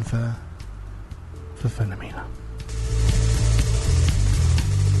 Fanfare for Phenomena.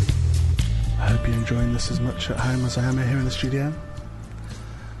 I hope you're enjoying this as much at home as I am here in the studio.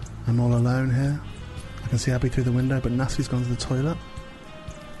 I'm all alone here. I can see Abby through the window, but Nassie's gone to the toilet.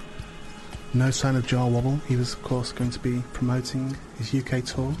 No sign of Jar Wobble. He was, of course, going to be promoting his UK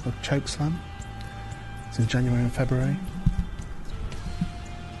tour of Chokeslam. It's in January and February.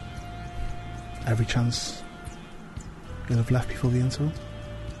 Every chance he'll have left before the interval.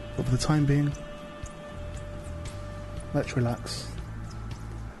 But for the time being, let's relax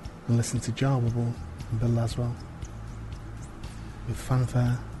and listen to Jar Wobble and Bill Laswell with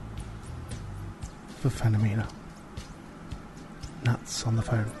Fanfare for Phenomena. Nat's on the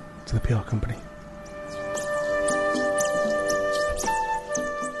phone to the PR company.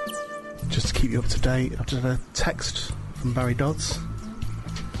 Just to keep you up to date, I've had a text from Barry Dodds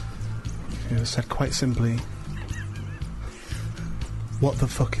who said quite simply, "What the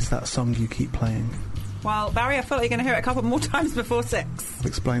fuck is that song you keep playing?" Well, Barry, I feel like you're going to hear it a couple more times before 6.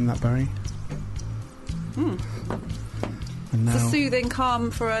 Explain that, Barry. And now, it's a soothing calm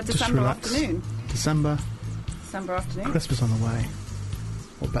for a December afternoon. December afternoon. Christmas on the way.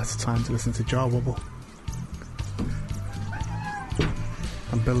 What better time to listen to Jar Wobble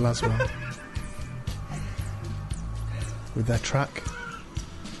and Bill Laswell with their track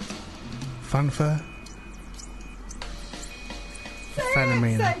Fanfare for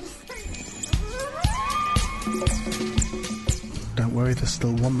Phenomena. Don't worry, there's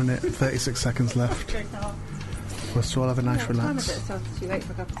still 1 minute 36 seconds left for us to all have a nice relax. It's too late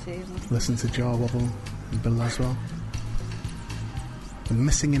for a cup of tea, isn't it? Listen to Jar Wobble and Bill Laswell. The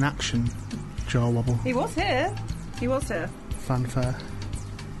missing in action Jar Wobble. He was here. Fanfare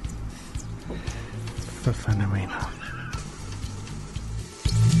for Phenomena.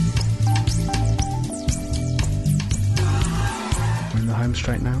 We're in the home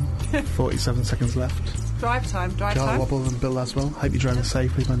straight now. 47 seconds left. Drive time. Jar Wobble and Bill Laswell. Hope you're driving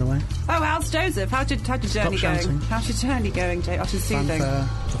safely, by the way. Oh, how's Joseph? How's your journey going? How's your journey going, Jay? After soothing. Fanfare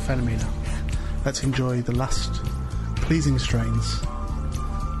for Phenomena. Let's enjoy the last pleasing strains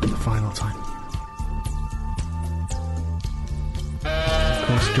for the final time. Of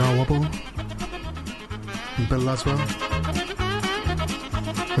course, Jar Wobble and Bill Laswell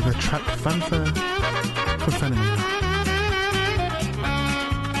with a track Fanfare for Phenomena.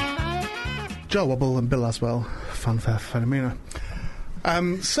 Jar Wobble and Bill Laswell, Fanfare for Phenomena.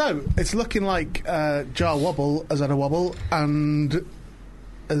 So, it's looking like Jar Wobble has had a wobble and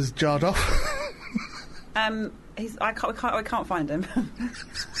has jarred off. I can't find him.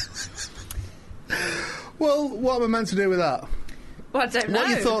 Well, what am I meant to do with that? Well, I don't know. What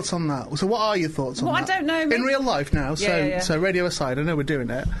are your thoughts on that? So what are your thoughts on that? Well, I don't know. In real life now, so radio aside, I know we're doing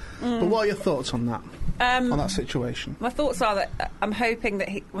it, but what are your thoughts on that? On that situation? My thoughts are that I'm hoping that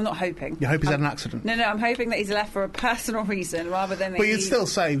he... Well, not hoping. You hope he's had an accident? No, I'm hoping that he's left for a personal reason rather than... But you'd still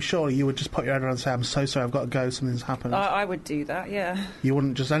say, surely you would just put your head around and say, I'm so sorry, I've got to go, something's happened. I would do that, yeah. You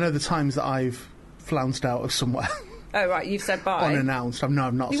wouldn't just... I know the times that I've flounced out of somewhere... Oh, right, you've said bye. Unannounced. I've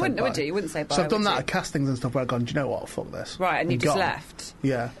not you said wouldn't, bye. Would you? You wouldn't say bye, So I've done that you? at castings and stuff where I've gone, do you know what, fuck this. Right, and you just left.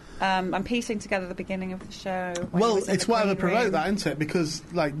 Yeah. I'm piecing together the beginning of the show. Well, it's whatever promote that, isn't it? Because,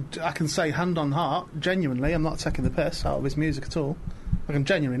 like, I can say hand on heart, genuinely, I'm not taking the piss out of his music at all. I can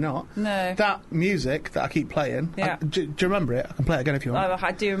genuinely not. No. That music that I keep playing, yeah. Do you remember it? I can play it again if you want.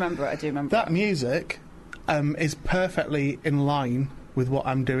 I do remember it, That music is perfectly in line with what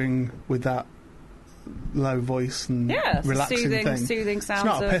I'm doing with that low voice and relaxing thing. Soothing sounds. It's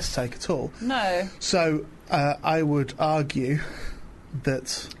not a piss take at all. No. So I would argue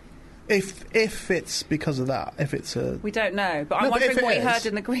that if it's because of that, if it's a... We don't know, but I'm wondering what he heard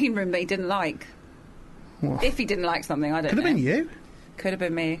in the green room that he didn't like. What? If he didn't like something, I don't know. Could have been you. Could have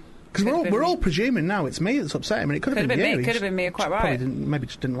been me. Because we're all presuming now it's me that's upsetting. I mean, it could have been you. Me. Could have been me. You're quite right. Maybe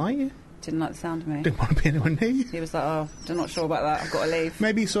just didn't like you. Didn't like the sound of me. Didn't want to be anywhere near you. He was like, "Oh, I'm not sure about that. I've got to leave."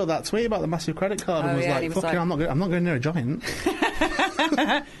 Maybe he saw that tweet about the massive credit card and was like, "Fucking, I'm not going near a giant."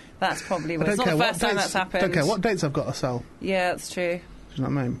 That's probably what. It's not the first time that's happened. Don't care what dates I've got to sell. Yeah, that's true. Do you know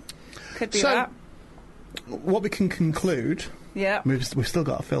what I mean? Could be that. What we can conclude. Yeah. We've still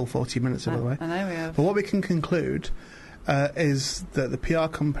got to fill 40 minutes, by the way. I know we have. But what we can conclude is that the PR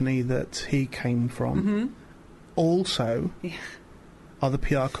company that he came from also are the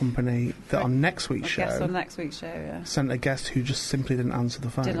PR company that on next week's show... on next week's show, yeah. ...sent a guest who just simply didn't answer the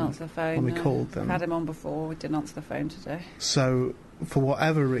phone. Didn't answer the phone. When we called them. We've had him on before. We didn't answer the phone today. So, for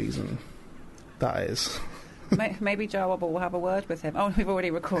whatever reason that is... Maybe Jar Wobble will have a word with him. Oh, we've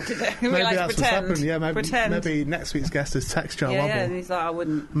already recorded it. Maybe that's what's happened. Yeah, pretend. Maybe next week's guest is text Jar Wobble. Yeah, and he's like, I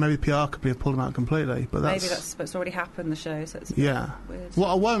wouldn't. Maybe PR could have pulled him out completely, but maybe it's already happened. The show, so it's weird. What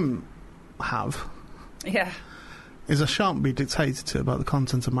I won't have, is I shan't be dictated to about the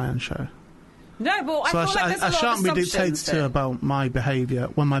content of my own show. No, but I feel like there's a lot of shan't be dictated to about my behaviour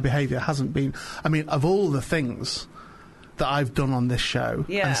when my behaviour hasn't been. I mean, of all the things that I've done on this show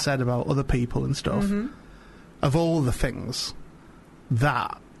and said about other people and stuff. Of all the things,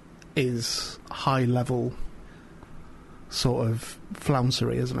 that is high-level sort of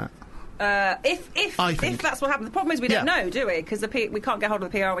flouncery, isn't it? If that's what happened. The problem is we don't know, do we? Because we can't get hold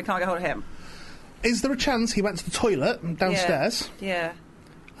of the PR and we can't get hold of him. Is there a chance he went to the toilet downstairs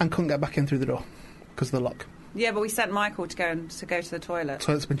and couldn't get back in through the door because of the lock? Yeah, but we sent Michael to go to the toilet.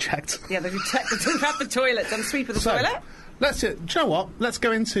 Toilet's been checked. Yeah, they've checked. They've had the toilet, done a sweep of the toilet. Do you know what? Let's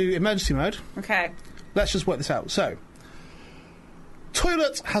go into emergency mode. Okay. Let's just work this out. So,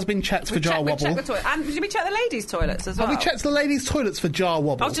 toilet has been checked for Jar Wobble. We checked the toilet. And did we check the ladies' toilets as well? Have we checked the ladies' toilets for Jar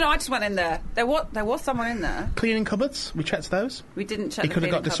Wobble? Oh, do you know, I just went in there. There was someone in there. Cleaning cupboards? We checked those. We didn't check the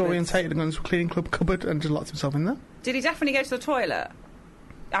cleaning cupboards. He could have got disorientated and gone into a cleaning cupboard and just locked himself in there. Did he definitely go to the toilet?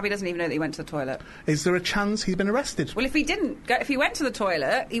 Abby doesn't even know that he went to the toilet. Is there a chance he's been arrested? Well, if he went to the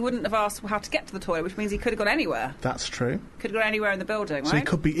toilet, he wouldn't have asked how to get to the toilet, which means he could have gone anywhere. That's true. Could have gone anywhere in the building, right? So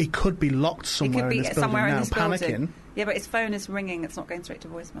he could be locked somewhere in this building now, panicking. Yeah, but his phone is ringing. It's not going straight to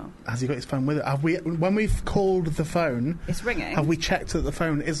voicemail. Has he got his phone with it? When we've called the phone, it's ringing. Have we checked that the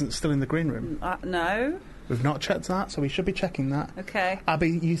phone isn't still in the green room? No. We've not checked that, so we should be checking that. Okay. Abby,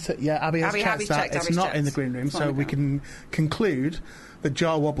 you said Abby has checked that. It's not in the green room, so we can conclude that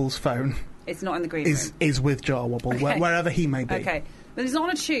Jar Wobble's phone it's not in the green room. Is with Jar Wobble, wherever he may be. Okay. But it's not on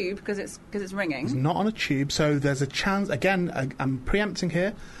a tube because it's ringing. It's not on a tube, so there's a chance. Again, I'm preempting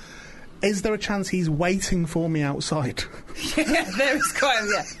here. Is there a chance he's waiting for me outside? Yeah, there is quite.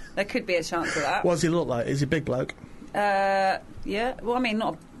 Yeah, there could be a chance of that. What does he look like? Is he a big bloke? Yeah. Well, I mean,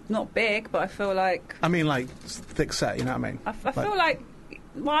 not big, but I feel like. I mean, like thick set. You know what I mean? I feel like.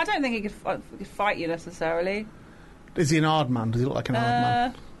 Well, I don't think he could fight you necessarily. Is he an hard man? Does he look like an hard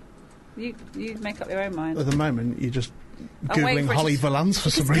man? You make up your own mind. At the moment, you're just googling Holly Valance for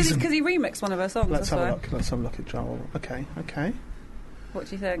some reason. Because he remixed one of her songs. Let's have a look. Let's have a look at Jar Wobble. Okay. What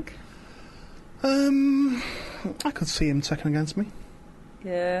do you think? I could see him taken against me.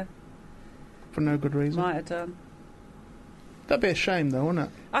 Yeah. For no good reason. Might have done. That'd be a shame, though, wouldn't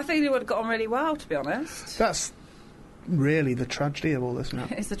it? I think he would have got on really well, to be honest. That's really the tragedy of all this, isn't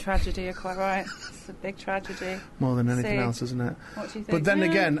it? It's a tragedy, you're quite right. It's a big tragedy. More than anything else, isn't it? What do you think? But then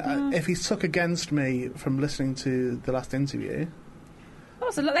again, if he's took against me from listening to the last interview... Oh,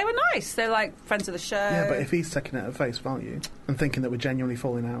 so look, they were nice. They're like friends of the show. Yeah, but if he's taking it at face value and thinking that we're genuinely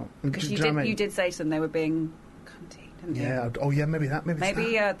falling out... Because you did say to them they were being cunty, didn't you? Yeah, oh yeah, maybe that.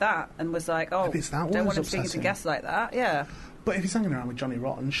 Maybe that, and was like, oh, maybe it's that don't want him speaking to guests like that, yeah. But if he's hanging around with Johnny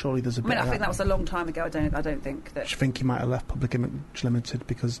Rotten, surely there's a bit I of think that was a long time ago. I don't think that... Do you think he might have left Public Image Limited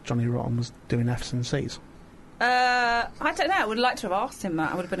because Johnny Rotten was doing F's and C's? I don't know. I would like to have asked him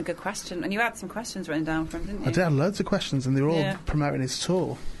that. It would have been a good question. And you had some questions written down for him, didn't you? I did have loads of questions, and they were all promoting his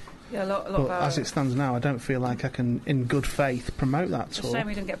tour. Yeah, a lot but as it stands now, I don't feel like I can, in good faith, promote that tour. It's a shame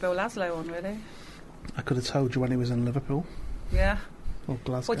we didn't get Bill Laszlo on, really. I could have told you when he was in Liverpool. Yeah. Or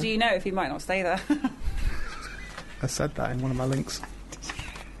Glasgow. What do you know if he might not stay there? I said that in one of my links.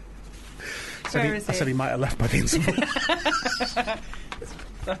 I said he might have left by the interval.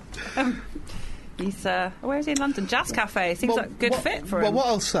 He's where is he in London? Jazz Cafe. Seems like a good fit for him. Well, what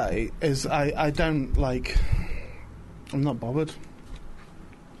I'll say is I don't like... I'm not bothered.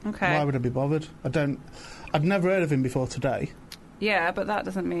 Okay. Why would I be bothered? I'd never heard of him before today. Yeah, but that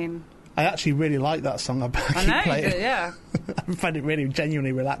doesn't mean... I actually really like that song. I know playing. you do, yeah. I find it really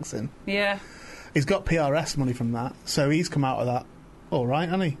genuinely relaxing. Yeah. He's got PRS money from that, so he's come out of that all right,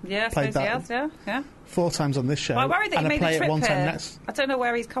 hasn't he? Yeah, I suppose he has, yeah. 4 times on this show. Well, I worry that and he made I play the trip it one here. time next. I don't know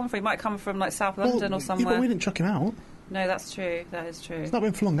where he's come from. He might come from, like, South London or somewhere. Yeah, but we didn't chuck him out. No, that's true. That is true. He's not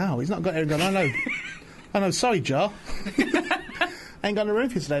been flung out. He's not got here and gone, I know, sorry, Jar. Ain't got no room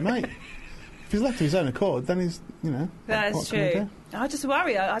for you today, mate. If he's left of his own accord, then he's, That is true. I just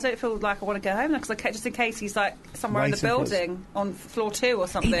worry. I don't feel like I want to go home now, because just in case he's, like, somewhere in the building on floor 2 or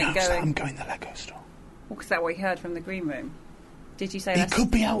something. He knows that I'm going to the Lego store. Well, is that what he heard from the green room? Did you say He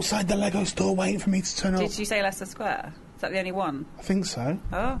could be outside the Lego store waiting for me to turn up. Did you say Leicester Square? Is that the only one? I think so.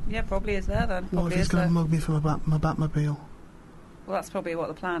 Oh, yeah, probably is there then. What if he's going to mug me for my Batmobile? Well, that's probably what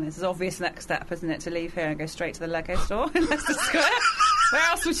the plan is. It's an obvious next step, isn't it, to leave here and go straight to the Lego store in Leicester Square? Where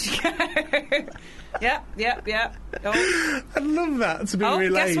else would you go? Yep. Oh. I'd love that to be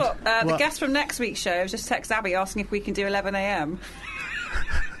relayed. Guess what? The guest from next week's show has just texted Abby asking if we can do 11 a.m.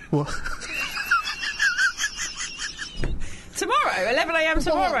 What? Tomorrow, 11 a.m.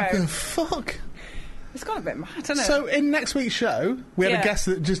 tomorrow. What the fuck? It's got a bit mad, hasn't it? So, in next week's show, we had a guest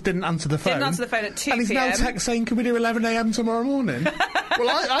that just didn't answer the phone. Didn't answer the phone at 2 and he's now text saying, can we do 11 a.m. tomorrow morning?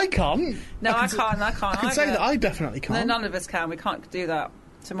 Well, I can't. No, I can't. I can say that I definitely can't. No, none of us can. We can't do that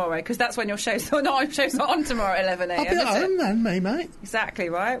tomorrow, because that's when your show's not on tomorrow at 11 a.m. I'll be at home then, mate. Exactly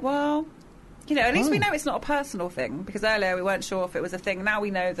right. Well... at least we know it's not a personal thing, because earlier we weren't sure if it was a thing. Now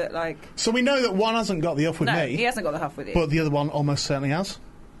we know that, like... So we know that one hasn't got the huff with me. No, he hasn't got the huff with you. But the other one almost certainly has.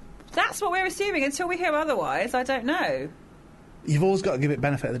 That's what we're assuming. Until we hear otherwise, I don't know. You've always got to give it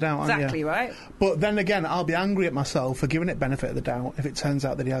benefit of the doubt, haven't you? Exactly right. But then again, I'll be angry at myself for giving it benefit of the doubt if it turns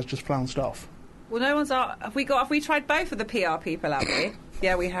out that he has just flounced off. Well, no one's... Have we tried both of the PR people, Abby?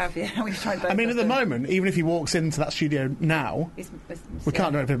 Yeah, we have. Yeah, we've tried both. I mean, at the moment, even if he walks into that studio now, we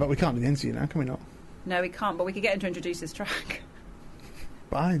can't do anything, but we can't do the interview now, can we not? No, we can't, but we could get him to introduce his track.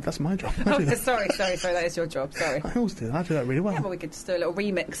 But that's my job. Sorry, that is your job, sorry. I always do that. I do that really well. Yeah, but we could just do a little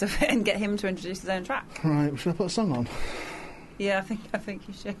remix of it and get him to introduce his own track. Right, should I put a song on? Yeah, I think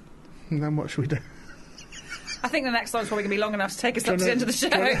you should. And then what should we do? I think the next song's probably going to be long enough to take us up to the end of the show.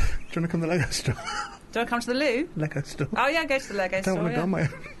 Do you want to come to the Lego store? Do you want to come to the loo? Lego store. Oh, yeah, go to the Lego store. I don't want to go on my own.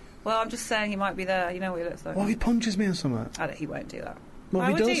 Well, I'm just saying he might be there. You know what he looks like. What if he punches me or something? He won't do that.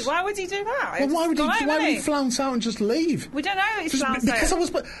 Why would he do that? Well, why would he flounce out and just leave? We don't know he's flounced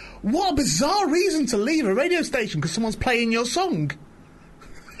out. What a bizarre reason to leave a radio station because someone's playing your song.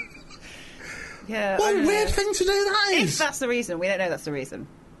 Yeah. What a weird thing to do that is. If that's the reason. We don't know that's the reason.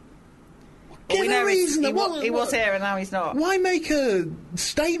 Give a reason. He was here and now he's not. Why make a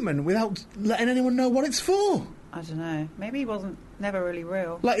statement without letting anyone know what it's for? I don't know. Maybe he wasn't never really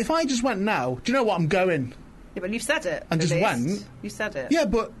real. Like, if I just went now, do you know what, I'm going? Yeah, but you've said it. And just went. You said it. Yeah,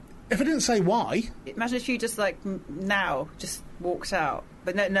 but if I didn't say why... Imagine if you just, like, now just walked out,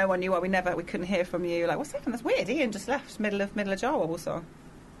 but no one knew why. We couldn't hear from you. Like, what's happened? That's weird. Ian just left middle of Jar Wobble song.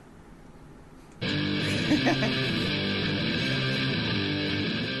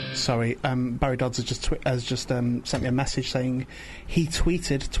 Sorry, Barry Dodds has just sent me a message saying he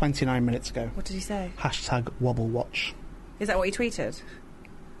tweeted 29 minutes ago. What did he say? #WobbleWatch. Is that what he tweeted?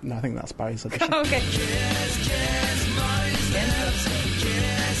 No, I think that's Barry's edition. Okay.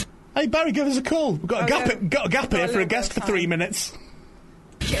 Hey, Barry, give us a call. We've got a gap here for a guest for 3 minutes.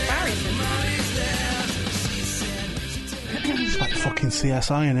 Get Barry. It's like fucking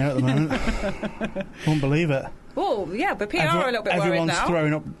CSI in here at the moment. Won't believe it. Oh, yeah, but PR are a little bit worried now. Everyone's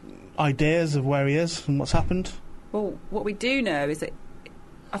throwing up ideas of where he is and what's happened. Well, what we do know is that...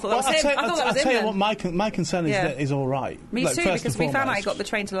 I thought that was him. I'll tell you what, my concern is that he's all right. Me too, because we found out he got the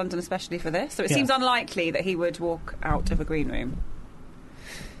train to London especially for this, so it seems unlikely that he would walk out of a green room.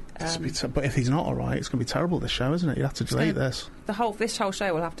 But if he's not all right, it's going to be terrible, this show, isn't it? You have to delete this. This whole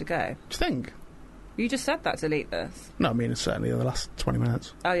show will have to go. Do you think? You just said that, delete this. No, I mean, it's certainly the last 20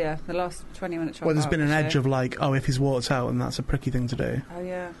 minutes. Oh, yeah, the last 20 minutes. Well, there's been an edge of like, if he's walked out, and that's a pricky thing to do. Oh,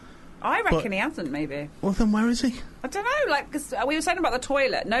 yeah. I reckon he hasn't, maybe. Well, then where is he? I don't know, because we were saying about the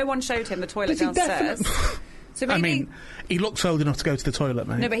toilet. No one showed him the toilet downstairs. So maybe... I mean, he looks old enough to go to the toilet,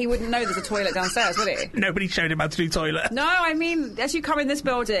 mate. No, but he wouldn't know there's a toilet downstairs, would he? Nobody showed him how to do toilet. No, I mean, as you come in this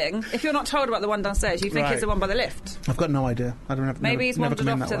building, if you're not told about the one downstairs, you think it's the one by the lift. I've got no idea. I don't have. Maybe he's wandered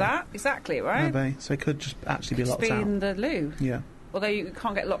off to that. Exactly, right? Maybe. So he could just actually be locked out. Be in the loo. Yeah. Although you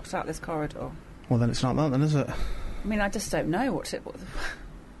can't get locked out this corridor. Well, then it's not that, then, is it? I mean, I just don't know I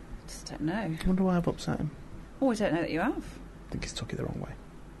just don't know. I wonder why I've upset him. Oh, I don't know that you have. I think he's took it the wrong way.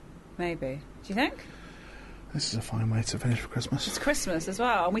 Maybe. Do you think? This is a fine way to finish for Christmas. It's Christmas as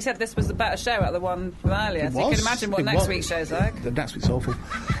well. And we said this was the better show out of the one from earlier. So you can imagine what next week's show's like. The next week's awful.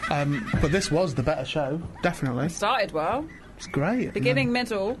 But this was the better show, definitely. It started well. It's great. Beginning,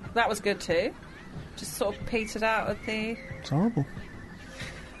 middle, that was good too. Just sort of petered out at the... It's horrible.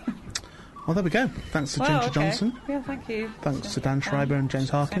 Well, there we go. Thanks to Ginger Johnson. Yeah, thank you. Thanks to Dan Schreiber and James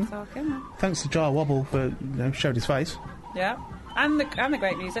Harkin. Thanks to Jar Wobble for showed his face. Yeah. And the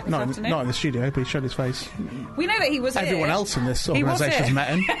great music this afternoon. Not in the studio, but he showed his face. We know that he was Everyone here. else in this organisation has met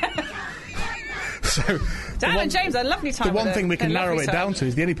him. So Dan and James had a lovely time. The one thing we can narrow it down to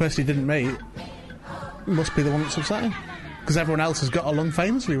is the only person he didn't meet must be the one that's upsetting. Because everyone else has got along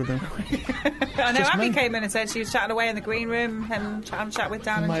famously with him. I know Abby came in and said she was chatting away in the green room and chat with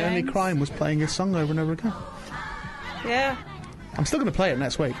Dan and My James. only crime was playing his song over and over again. Yeah. I'm still going to play it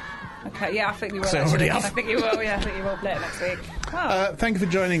next week. Okay, yeah, I think you will. I think you will. Yeah, I think you will play it next week. Oh. Thank you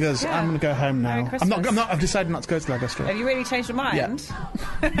for joining us. Yeah. I'm going to go home now. I've decided not to go to Lego Street. Have you really changed your mind?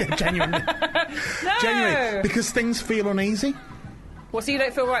 Yeah, genuinely. No. Genuinely, because things feel uneasy. Well, so you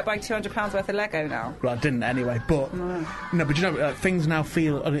don't feel right buying £200 worth of Lego now? Well, I didn't anyway, but... No, but you know, things now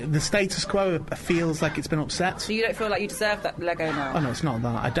feel... the status quo feels like it's been upset. So you don't feel like you deserve that Lego now? Oh, no, it's not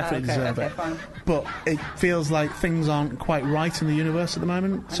that. I definitely deserve it. Fine. But it feels like things aren't quite right in the universe at the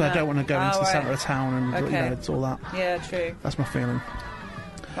moment, so I don't want to go into the centre of town and, it's all that. Yeah, true. That's my feeling.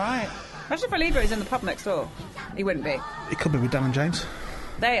 Right. Imagine if Oliver is in the pub next door. He wouldn't be. It could be with Dan and James.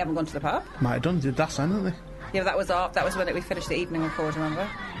 They haven't gone to the pub. Might have done. Did that sound, didn't they? Yeah, that was when we finished the evening record, remember?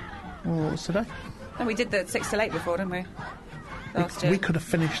 Well, what was today? No, we did the 6 till 8 before, didn't we? Last year. We could have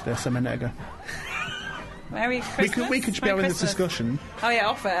finished this a minute ago. Merry Christmas. We could be having this discussion. Oh, yeah,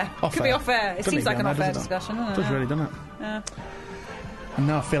 off-air. Could be off-air. It seems like an off-air discussion, doesn't it? It does really, doesn't it? Yeah. And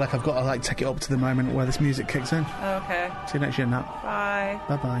now I feel like I've got to take it up to the moment where this music kicks in. Oh, okay. See you next year, Nat. Bye.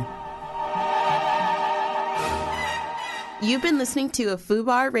 Bye-bye. You've been listening to a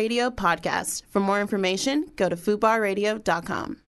FUBAR Radio podcast. For more information, go to FUBARradio.com.